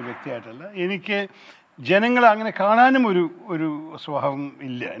പ്രവർത്തിക്കുന്ന ഒരു വ്യക്തിയായിട്ടല്ല. എനിക്ക് ജനങ്ങളെ അങ്ങനെ കാണാനും ഒരു സ്വഭാവം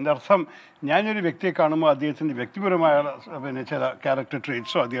ഇല്ല. എൻ്റെ അർത്ഥം, ഞാനൊരു വ്യക്തിയെ കാണുമ്പോൾ അദ്ദേഹത്തിൻ്റെ വ്യക്തിപരമായ ചില ക്യാരക്ടർ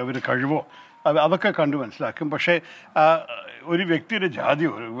ട്രേറ്റ്സോ അവർ കഴിവോ അതൊക്കെ കണ്ടു മനസ്സിലാക്കും. പക്ഷേ ഒരു വ്യക്തിയുടെ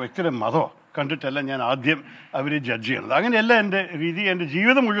ജാതിയോ ഒരു വ്യക്തിയുടെ മതമോ കണ്ടിട്ടല്ല ഞാൻ ആദ്യം അവരെ ജഡ്ജ് ചെയ്യണത്. അങ്ങനെയല്ല എൻ്റെ രീതി. എൻ്റെ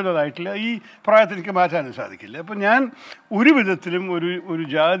ജീവിതം മുഴുവനായിട്ടില്ല. ഈ പ്രായത്തിൽ എനിക്ക് മാറ്റാനും സാധിക്കില്ല. അപ്പോൾ ഞാൻ ഒരു വിധത്തിലും ഒരു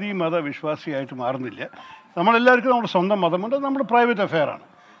ജാതി മത വിശ്വാസിയായിട്ട് മാറുന്നില്ല. നമ്മളെല്ലാവർക്കും നമ്മുടെ സ്വന്തം മതമുണ്ട്. നമ്മുടെ പ്രൈവറ്റ് അഫെയറാണ്.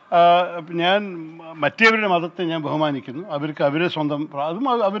 ഞാൻ മറ്റേവരുടെ മതത്തെ ഞാൻ ബഹുമാനിക്കുന്നു. അവർക്ക് അവരെ സ്വന്തം, അതും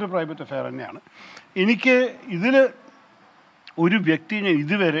അവരുടെ പ്രൈവറ്റ് അഫെയർ തന്നെയാണ്. എനിക്ക് ഇതിൽ ഒരു വ്യക്തിയെ ഞാൻ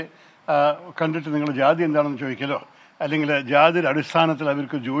ഇതുവരെ കണ്ടിട്ട് നിങ്ങൾ ജാതി എന്താണെന്ന് ചോദിക്കലോ അല്ലെങ്കിൽ ജാതിയുടെ അടിസ്ഥാനത്തിൽ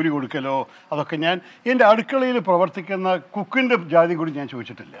അവർക്ക് ജോലി കൊടുക്കലോ അതൊക്കെ ഞാൻ എൻ്റെ അടുക്കളയിൽ പ്രവർത്തിക്കുന്ന കുക്കിൻ്റെ ജാതി കൂടി ഞാൻ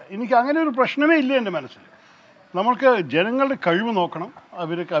ചോദിച്ചിട്ടില്ല. എനിക്ക് അങ്ങനെ ഒരു പ്രശ്നമേ ഇല്ല എൻ്റെ മനസ്സിൽ. നമ്മൾക്ക് ജനങ്ങളുടെ കഴിവ് നോക്കണം.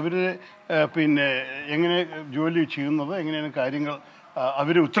 അവർ എങ്ങനെ ജോലി ചെയ്യുന്നത്, എങ്ങനെയാണ് കാര്യങ്ങൾ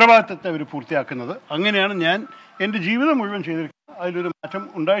അവരുടെ ഉത്തരവാദിത്തത്തെ അവർ പൂർത്തിയാക്കുന്നത്. അങ്ങനെയാണ് ഞാൻ എൻ്റെ ജീവിതം മുഴുവൻ ചെയ്തിരിക്കുന്നത്. അതിലൊരു മാറ്റം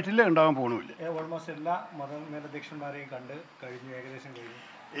ഉണ്ടായിട്ടില്ല, ഉണ്ടാകാൻ പോകുന്നുമില്ല. ഓൾമോസ്റ്റ് എല്ലാ മതമേലധ്യക്ഷന്മാരെയും കണ്ട് കഴിഞ്ഞു, ഏകദേശം കഴിഞ്ഞു.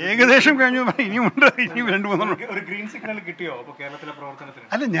 ഏകദേശം കഴിഞ്ഞു. ഇനിയുണ്ട്, ഇനി 2-3 ഒരു ഗ്രീൻ സിഗ്നൽ കിട്ടിയോ അപ്പോൾ കേരളത്തിലെ പ്രവർത്തനത്തിന്?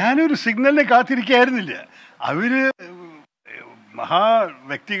 അല്ല, ഞാനൊരു സിഗ്നലിനെ കാത്തിരിക്കായിരുന്നില്ല. അവര് മഹാ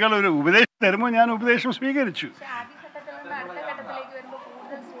വ്യക്തികൾ ഒരു ഉപദേശം തരുമ്പോൾ ഞാൻ ഉപദേശം സ്വീകരിച്ചു.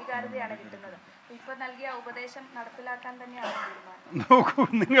 നോക്കൂ,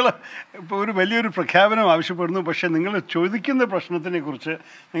 നിങ്ങൾ ഇപ്പോൾ ഒരു വലിയൊരു പ്രഖ്യാപനം ആവശ്യപ്പെടുന്നു. പക്ഷേ നിങ്ങൾ ചോദിക്കുന്ന പ്രശ്നത്തിനെ കുറിച്ച്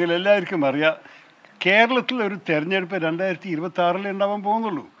നിങ്ങൾ എല്ലാവർക്കും അറിയാം. കേരളത്തിൽ ഒരു തെരഞ്ഞെടുപ്പ് 2026 ഉണ്ടാവാൻ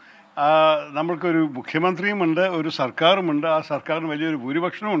പോകുന്നുള്ളൂ. നമ്മൾക്കൊരു മുഖ്യമന്ത്രിയുമുണ്ട്, ഒരു സർക്കാരുമുണ്ട്. ആ സർക്കാരിന് വലിയൊരു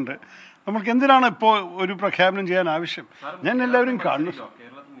ഭൂരിപക്ഷമുണ്ട്. നമ്മൾക്ക് എന്തിനാണ് ഇപ്പോൾ ഒരു പ്രഖ്യാപനം ചെയ്യാൻ ആവശ്യം? ഞാൻ എല്ലാവരും കാണുന്നു.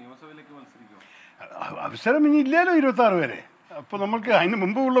 അവസരം ഇനി ഇല്ലല്ലോ 26 വരെ. അപ്പോൾ നമ്മൾക്ക് അതിന്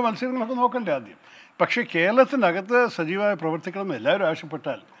മുമ്പുള്ള മത്സരങ്ങളൊക്കെ നോക്കണ്ടേ ആദ്യം. പക്ഷേ കേരളത്തിനകത്ത് സജീവമായി പ്രവർത്തിക്കണമെന്ന് എല്ലാവരും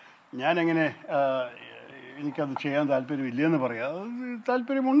ആവശ്യപ്പെട്ടാൽ ഞാൻ എങ്ങനെ എനിക്കത് ചെയ്യാൻ താല്പര്യമില്ലെന്ന് പറയാം. അത്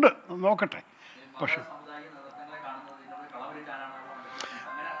താല്പര്യമുണ്ട്, നോക്കട്ടെ. പക്ഷേ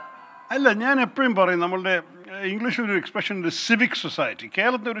അല്ല, ഞാൻ എപ്പോഴും പറയും, നമ്മളുടെ ഇംഗ്ലീഷ് ഒരു എക്സ്പ്രഷൻ ഉണ്ട്, സിവിക് സൊസൈറ്റി.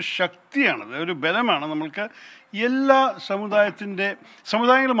 കേരളത്തിൻ്റെ ഒരു ശക്തിയാണത്, ഒരു ബലമാണ്. നമ്മൾക്ക് എല്ലാ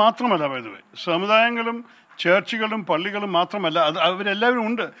സമുദായങ്ങൾ മാത്രമല്ല, സമുദായങ്ങളും ചർച്ചുകളും പള്ളികളും മാത്രമല്ല, അത് അവരെല്ലാവരും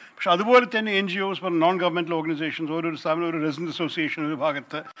ഉണ്ട്. പക്ഷെ അതുപോലെ തന്നെ NGOs, നോൺ ഗവൺമെൻറ്റൽ ഓർഗനൈസേഷൻസ്, ഓരോ സ്ഥാപനം, ഒരു റെസിഡൻറ്റ് അസോസിയേഷൻ ഒരു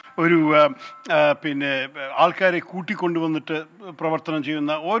ഭാഗത്ത്, ഒരു പിന്നെ ആൾക്കാരെ കൂട്ടിക്കൊണ്ടുവന്നിട്ട് പ്രവർത്തനം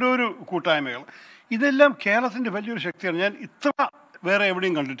ചെയ്യുന്ന ഓരോരോ കൂട്ടായ്മകൾ, ഇതെല്ലാം കേരളത്തിൻ്റെ വലിയൊരു ശക്തിയാണ്. ഞാൻ ഇത്ര വേറെ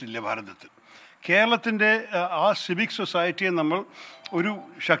എവിടെയും കണ്ടിട്ടില്ല ഭാരതത്തിൽ. കേരളത്തിൻ്റെ ആ സിവിക് സൊസൈറ്റിയെ നമ്മൾ ഒരു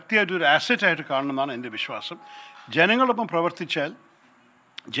ശക്തിയായിട്ട്, ഒരു ആസറ്റായിട്ട് കാണണമെന്നാണ് എൻ്റെ വിശ്വാസം. ജനങ്ങളൊപ്പം പ്രവർത്തിച്ചാൽ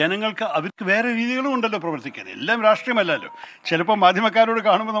ജനങ്ങൾക്ക് അവർക്ക് വേറെ രീതികളും ഉണ്ടല്ലോ പ്രവർത്തിക്കാൻ. എല്ലാം രാഷ്ട്രീയമല്ലല്ലോ. ചിലപ്പോൾ മാധ്യമക്കാരോട്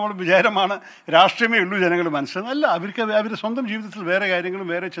കാണുമ്പോൾ നമ്മൾ വിചാരമാണ് രാഷ്ട്രീയമേ ഉള്ളൂ ജനങ്ങൾ മനസ്സിലല്ല. അവർക്ക് അവരുടെ സ്വന്തം ജീവിതത്തിൽ വേറെ കാര്യങ്ങളും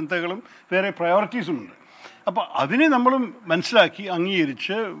വേറെ ചിന്തകളും വേറെ പ്രയോറിറ്റീസും ഉണ്ട്. അപ്പോൾ അതിനെ നമ്മളും മനസ്സിലാക്കി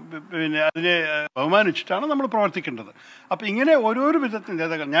അംഗീകരിച്ച് പിന്നെ അതിനെ ബഹുമാനിച്ചിട്ടാണ് നമ്മൾ പ്രവർത്തിക്കേണ്ടത്. അപ്പോൾ ഇങ്ങനെ ഓരോരോ വിധത്തിൽ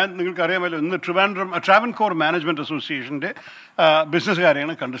നേതാക്കൾ, ഞാൻ നിങ്ങൾക്കറിയാമല്ലോ, ഇന്ന് ട്രാവൻകോർ മാനേജ്മെൻറ്റ് അസോസിയേഷൻ്റെ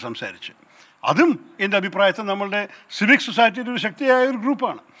ബിസിനസ്സുകാരെയാണ് കണ്ട് സംസാരിച്ച്. അതും എൻ്റെ അഭിപ്രായത്തിൽ നമ്മളുടെ സിവിക് സൊസൈറ്റിയുടെ ഒരു ശക്തിയായ ഒരു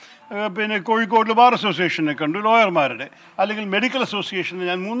ഗ്രൂപ്പാണ്. പിന്നെ കോഴിക്കോട് ബാർ അസോസിയേഷനെ കണ്ടു, ലോയർമാരുടെ, അല്ലെങ്കിൽ മെഡിക്കൽ അസോസിയേഷന്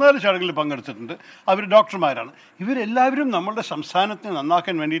ഞാൻ 3-4 ചടങ്ങിൽ പങ്കെടുത്തിട്ടുണ്ട്. അവർ ഡോക്ടർമാരാണ്. ഇവരെല്ലാവരും നമ്മളുടെ സംസ്ഥാനത്തെ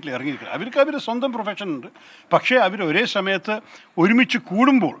നന്നാക്കാൻ വേണ്ടിയിട്ട് ഇറങ്ങിയിരിക്കുന്നത്. അവർക്ക് അവരുടെ സ്വന്തം പ്രൊഫഷൻ ഉണ്ട്. പക്ഷേ അവർ ഒരേ സമയത്ത് ഒരുമിച്ച്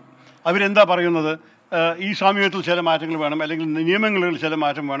കൂടുമ്പോൾ അവരെന്താ പറയുന്നത്, ഈ സാമൂഹ്യത്തിൽ ചില മാറ്റങ്ങൾ വേണം, അല്ലെങ്കിൽ നിയമങ്ങളിൽ ചില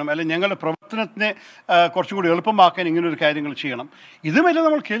മാറ്റം വേണം, അല്ലെങ്കിൽ ഞങ്ങളുടെ പ്രവർത്തനത്തിനെ കുറച്ചും കൂടി എളുപ്പമാക്കാൻ ഇങ്ങനൊരു കാര്യങ്ങൾ ചെയ്യണം. ഇതുമെല്ലാം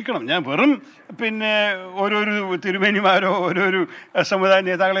നമ്മൾ കേൾക്കണം. ഞാൻ വെറും പിന്നെ ഓരോരു തിരുമേനിമാരോ ഓരോരു സമുദായ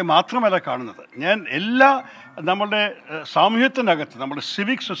നേതാക്കളെ മാത്രമല്ല കാണുന്നത്. ഞാൻ എല്ലാ നമ്മളുടെ സാമൂഹ്യത്തിനകത്ത് നമ്മുടെ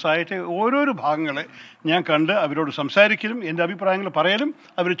സിവിക് സൊസൈറ്റി ഓരോരോ ഭാഗങ്ങളെ ഞാൻ കണ്ട് അവരോട് സംസാരിക്കലും എൻ്റെ അഭിപ്രായങ്ങൾ പറയലും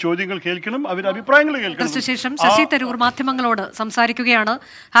അവർ ചോദ്യങ്ങൾ കേൾക്കണം, അവരുടെ അഭിപ്രായങ്ങൾ കേൾക്കണം. ശേഷം ശശി തരൂർ മാധ്യമങ്ങളോട് സംസാരിക്കുകയാണ്.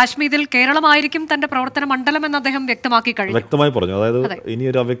 ഹാഷ്മീദിൽ കേരളമായിരിക്കും തന്റെ പ്രവർത്തന മണ്ഡലം എന്ന് അദ്ദേഹം വ്യക്തമായി പറഞ്ഞു. അതായത് ഇനി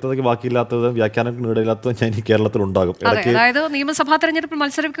ഒരു അവ്യക്തതയ്ക്ക് ബാക്കിയില്ലാത്തത്, വ്യാഖ്യാനത്തിനിടയില്ലാത്തത് ഞാൻ ഈ കേരളത്തിൽ ഉണ്ടാകും. അതായത് നിയമസഭാ തെരഞ്ഞെടുപ്പിൽ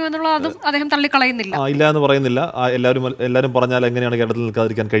മത്സരിക്കുമെന്നുള്ള അതും അദ്ദേഹം തള്ളിക്കളയുന്നില്ല. ഇല്ല എന്ന് പറയുന്നില്ല. എല്ലാവരും പറഞ്ഞാൽ എങ്ങനെയാണ് കേരളത്തിൽ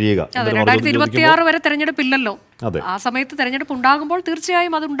നിൽക്കാതിരിക്കാൻ കഴിയുക? 2026 വരെ തെരഞ്ഞെടുപ്പില്ലല്ലോ. ആ സമയത്ത് തെരഞ്ഞെടുപ്പ് ഉണ്ടാകുമ്പോൾ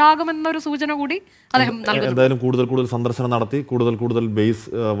തീർച്ചയായും അത് ഉണ്ടാകുമെന്നൊരു സൂചന കൂടി അദ്ദേഹം നൽകുന്നു. എന്തായാലും കൂടുതൽ സന്ദർശനം നടത്തി കൂടുതൽ ബേസ്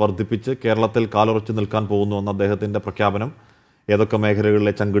വർദ്ധിപ്പിച്ച് കേരളത്തിൽ കാലുറച്ചു നിൽക്കാൻ പോകുന്നു എന്ന അദ്ദേഹത്തിന്റെ പ്രഖ്യാപനം ഏതൊക്കെ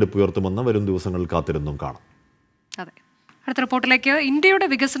മേഖലകളിലെ ചങ്കിടിപ്പ് ഉയർത്തുമെന്ന് വരും ദിവസങ്ങളിൽ കാത്തിരുന്നും കാണാം. അതെ. അടുത്ത റിപ്പോർട്ടിലേക്ക്. ഇന്ത്യയുടെ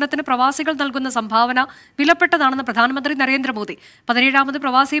വികസനത്തിന് പ്രവാസികൾ നൽകുന്ന സംഭാവന വിലപ്പെട്ടതാണെന്ന് പ്രധാനമന്ത്രി നരേന്ദ്രമോദി. 17ാമത്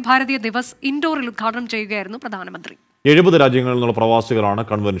പ്രവാസി ഭാരതീയ ദിവസ് ഇൻഡോറിൽ ഉദ്ഘാടനം ചെയ്യുകയായിരുന്നു പ്രധാനമന്ത്രി. 70 രാജ്യങ്ങളിൽ നിന്നുള്ള പ്രവാസികളാണ്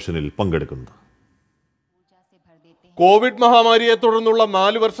കൺവെൻഷനിൽ പങ്കെടുക്കുന്നത്. കോവിഡ് മഹാമാരിയെ തുടർന്നുള്ള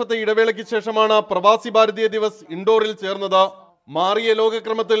 4 വർഷത്തെ ഇടവേളയ്ക്ക് ശേഷമാണ് പ്രവാസി ഭാരതീയ ദിവസ് ഇൻഡോറിൽ ചേർന്നത്. മാറിയ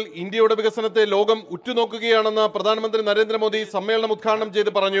ലോകക്രമത്തിൽ ഇന്ത്യയുടെ വികസനത്തെ ലോകം ഉറ്റുനോക്കുകയാണെന്ന് പ്രധാനമന്ത്രി നരേന്ദ്രമോദി സമ്മേളനം ഉദ്ഘാടനം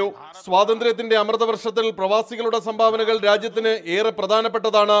ചെയ്ത് പറഞ്ഞു. സ്വാതന്ത്ര്യത്തിന്റെ അമൃതവർഷത്തിൽ പ്രവാസികളുടെ സംഭാവനകൾ രാജ്യത്തിന് ഏറെ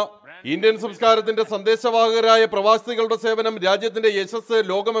പ്രധാനപ്പെട്ടതാണ്. ഇന്ത്യൻ സംസ്കാരത്തിന്റെ സന്ദേശവാഹകരായ പ്രവാസികളുടെ സേവനം രാജ്യത്തിന്റെ യശസ്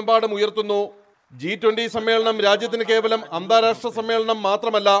ലോകമെമ്പാടും ഉയർത്തുന്നു. G20 സമ്മേളനം രാജ്യത്തിന് കേവലം അന്താരാഷ്ട്ര സമ്മേളനം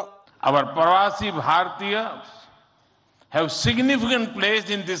മാത്രമല്ല. Our Pravasi Bharatiya have significant place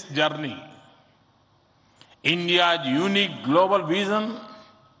in this journey. India's unique global vision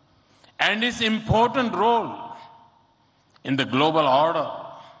and its important role in the global order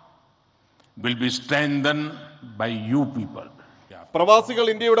will be strengthened by you people. പ്രവാസികൾ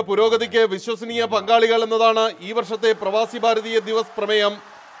ഇന്ത്യയുടെ പുരോഗതിക്ക് വിശ്വസനീയ പങ്കാളികൾ എന്നതാണ് ഈ വർഷത്തെ പ്രവാസി ഭാരതീയ ദിവസ് പ്രമേയം.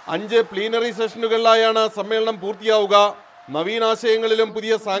 5 പ്ലീനറി സെഷനുകളിലായാണ് സമ്മേളനം പൂർത്തിയാവുക. നവീനാശയങ്ങളിലും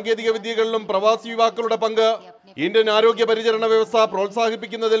പുതിയ സാങ്കേതിക വിദ്യകളിലും പ്രവാസി യുവാക്കളുടെ പങ്ക്, ഇന്ത്യൻ ആരോഗ്യ പരിചരണ വ്യവസ്ഥ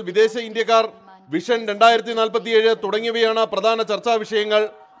പ്രോത്സാഹിപ്പിക്കുന്നതിൽ വിദേശ ഇന്ത്യക്കാർ, വിഷൻ 2047 തുടങ്ങിയവയാണ് പ്രധാന ചർച്ചാ വിഷയങ്ങൾ.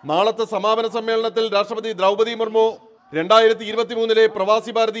 നാളത്തെ സമാപന സമ്മേളനത്തിൽ രാഷ്ട്രപതി ദ്രൗപദി മുർമു 2023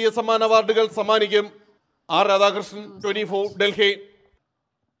 പ്രവാസി ഭാരതീയ സമ്മാൻ അവാർഡുകൾ സമ്മാനിക്കും. R Radhakrishnan, 24, Delhi.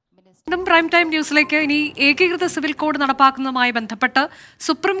 Prime time ന്യൂസിലേക്ക് ഇനി ഏകീകൃത സിവിൽ കോഡ് നടപ്പാക്കുന്നതുമായി ബന്ധപ്പെട്ട്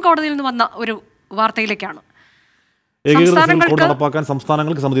സുപ്രീം കോടതിയിൽ നിന്ന് വന്ന ഒരു വാർത്തയിലേക്കാണ്. ഏകീകൃത സിവിൽ കോഡ് നടപ്പാക്കാൻ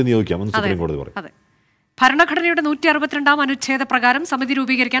സംസ്ഥാനങ്ങൾക്ക് സമിതി നിയോഗിക്കാമെന്ന് സുപ്രീം കോടതി പറയും. അതെ, ഭരണഘടനയുടെ 162 അനുച്ഛേദ പ്രകാരം സമിതി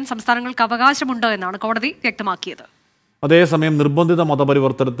രൂപീകരിക്കാൻ സംസ്ഥാനങ്ങൾക്ക് അവകാശമുണ്ട് എന്നാണ് കോടതി വ്യക്തമാക്കിയത്. അതേസമയം നിർബന്ധിത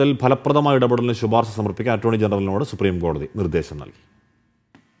മതപരിവർത്തനത്തിൽ ഫലപ്രദമായ ഇടപെടലിന് ശുപാർശ സമർപ്പിക്കാൻ അറ്റോർണി ജനറലിനോട് സുപ്രീം കോടതി നിർദ്ദേശം നൽകി.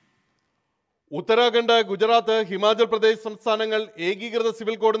 ഉത്തരാഖണ്ഡ്, ഗുജറാത്ത്, ഹിമാചൽ പ്രദേശ് സംസ്ഥാനങ്ങൾ ഏകീകൃത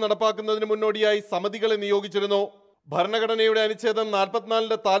സിവിൽ കോഡ് നടപ്പാക്കുന്നതിന് മുന്നോടിയായി സമിതികളെ നിയോഗിച്ചിരുന്നു. ഭരണഘടനയുടെ അനുച്ഛേദം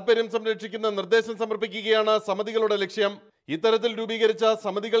 44ന്റെ താൽപര്യം സംരക്ഷിക്കുന്ന നിർദ്ദേശം സമർപ്പിക്കുകയാണ് സമിതികളുടെ ലക്ഷ്യം. ഇത്തരത്തിൽ രൂപീകരിച്ച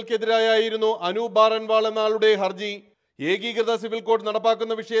സമിതികൾക്കെതിരായിരുന്നു അനൂപ് ബാറൻവാൾ എന്ന ആളുടെ ഹർജി. ഏകീകൃത സിവിൽ കോഡ്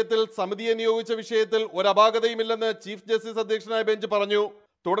നടപ്പാക്കുന്ന വിഷയത്തിൽ സമിതിയെ നിയോഗിച്ച വിഷയത്തിൽ ഒരു അപാകതയുമില്ലെന്ന് ചീഫ് ജസ്റ്റിസ് അധ്യക്ഷനായ ബെഞ്ച് പറഞ്ഞു.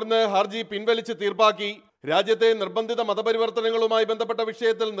 തുടർന്ന് ഹർജി പിൻവലിച്ച് തീർപ്പാക്കി. രാജ്യത്തെ നിർബന്ധിത മതപരിവർത്തനങ്ങളുമായി ബന്ധപ്പെട്ട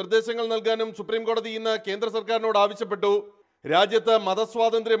വിഷയത്തിൽ നിർദ്ദേശങ്ങൾ നൽകാനും സുപ്രീം കോടതി ഇന്ന് കേന്ദ്ര സർക്കാരിനോട് ആവശ്യപ്പെട്ടു. രാജ്യത്ത്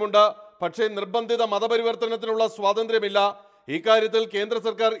മതസ്വാതന്ത്ര്യമുണ്ട്, പക്ഷേ നിർബന്ധിത മതപരിവർത്തനത്തിനുള്ള സ്വാതന്ത്ര്യമില്ല. ഇക്കാര്യത്തിൽ കേന്ദ്ര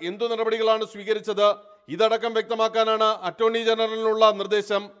സർക്കാർ എന്തു നടപടികളാണ് സ്വീകരിച്ചത്? ഇതടക്കം വ്യക്തമാക്കാനാണ് അറ്റോർണി ജനറലിനുള്ള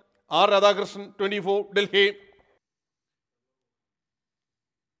നിർദ്ദേശം. ആർ രാധാകൃഷ്ണൻ, 24, ഡൽഹി.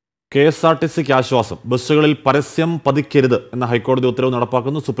 KSRTCക്ക് ആശ്വാസം. ബസ്സുകളിൽ പരസ്യം പതിക്കരുത് എന്ന ഹൈക്കോടതി ഉത്തരവ്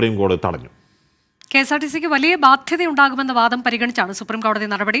നടപ്പാക്കുന്നു സുപ്രീം കോടതി തടഞ്ഞു. KSRTCക്ക് വലിയ ബാധ്യതയുണ്ടാകുമെന്ന വാദം പരിഗണിച്ചാണ് സുപ്രീം കോടതി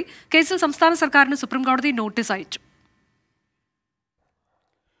നടപടി. കേസിൽ സംസ്ഥാന സർക്കാരിന് സുപ്രീം കോടതി നോട്ടീസ് അയച്ചു.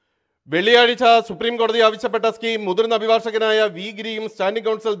 വെള്ളിയാഴ്ച സുപ്രീം കോടതി ആവശ്യപ്പെട്ട സ്കീം മുതിർന്ന അഭിഭാഷകനായ വി ഗിരിയും സ്റ്റാൻഡിംഗ്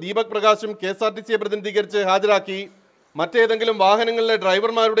കൗൺസിൽ ദീപക് പ്രകാശും KSRTCയെ പ്രതിനിധീകരിച്ച് ഹാജരാക്കി. മറ്റേതെങ്കിലും വാഹനങ്ങളിലെ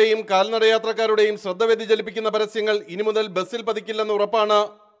ഡ്രൈവർമാരുടെയും കാൽനടയാത്രക്കാരുടെയും ശ്രദ്ധ വ്യതിചലിപ്പിക്കുന്ന പരസ്യങ്ങൾ ഇനി മുതൽ ബസ്സിൽ പതിക്കില്ലെന്ന് ഉറപ്പാണ്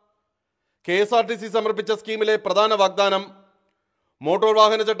KSRTC സമർപ്പിച്ച സ്കീമിലെ പ്രധാന വാഗ്ദാനം. മോട്ടോർ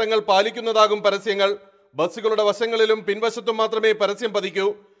വാഹന ചട്ടങ്ങൾ പാലിക്കുന്നതാകും പരസ്യങ്ങൾ. ബസ്സുകളുടെ വശങ്ങളിലും പിൻവശത്തും മാത്രമേ പരസ്യം പതിക്കൂ.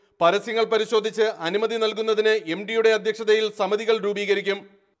 പരസ്യങ്ങൾ പരിശോധിച്ച് അനുമതി നൽകുന്നതിന് MDയുടെ അധ്യക്ഷതയിൽ സമിതികൾ രൂപീകരിക്കും.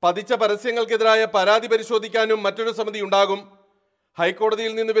 പതിച്ച പരസ്യങ്ങൾക്കെതിരായ പരാതി പരിശോധിക്കാനും മറ്റൊരു സമിതി ഉണ്ടാകും.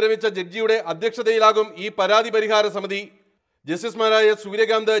 ഹൈക്കോടതിയിൽ നിന്ന് വിരമിച്ച ജഡ്ജിയുടെ അധ്യക്ഷതയിലാകും ഈ പരാതി പരിഹാര സമിതി. ജസ്റ്റിസുമാരായ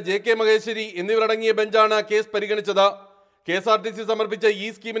സൂര്യകാന്ത്, JK മഹേശ്വരി എന്നിവരടങ്ങിയ ബെഞ്ചാണ് കേസ് പരിഗണിച്ചത്. KSRTC സമർപ്പിച്ച ഈ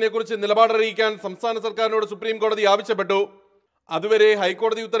സ്കീമിനെ കുറിച്ച് നിലപാടറിയിക്കാൻ സംസ്ഥാന സർക്കാരിനോട് സുപ്രീം കോടതി ആവശ്യപ്പെട്ടു. അതുവരെ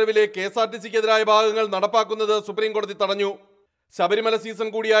ഹൈക്കോടതി ഉത്തരവിലെ KSRTCക്കെതിരായ ഭാഗങ്ങൾ നടപ്പാക്കുന്നത് സുപ്രീം കോടതി തടഞ്ഞു. ശബരിമല സീസൺ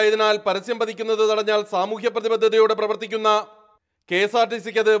കൂടിയായതിനാൽ പരസ്യം പതിക്കുന്നത് തടഞ്ഞാൽ സാമൂഹ്യ പ്രതിബദ്ധതയോടെ പ്രവർത്തിക്കുന്ന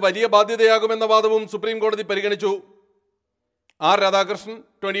KSRTCക്ക് അത് വലിയ ബാധ്യതയാകുമെന്ന വാദവും സുപ്രീം കോടതി പരിഗണിച്ചു. ആർ രാധാകൃഷ്ണൻ,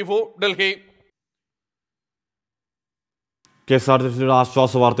 24, ഡൽഹി. KSRTCയുടെ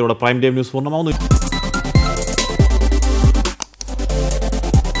ആശ്വാസ വാർത്തയോടെ പ്രൈം ടൈം ന്യൂസ് പൂർണ്ണമാവുന്നു.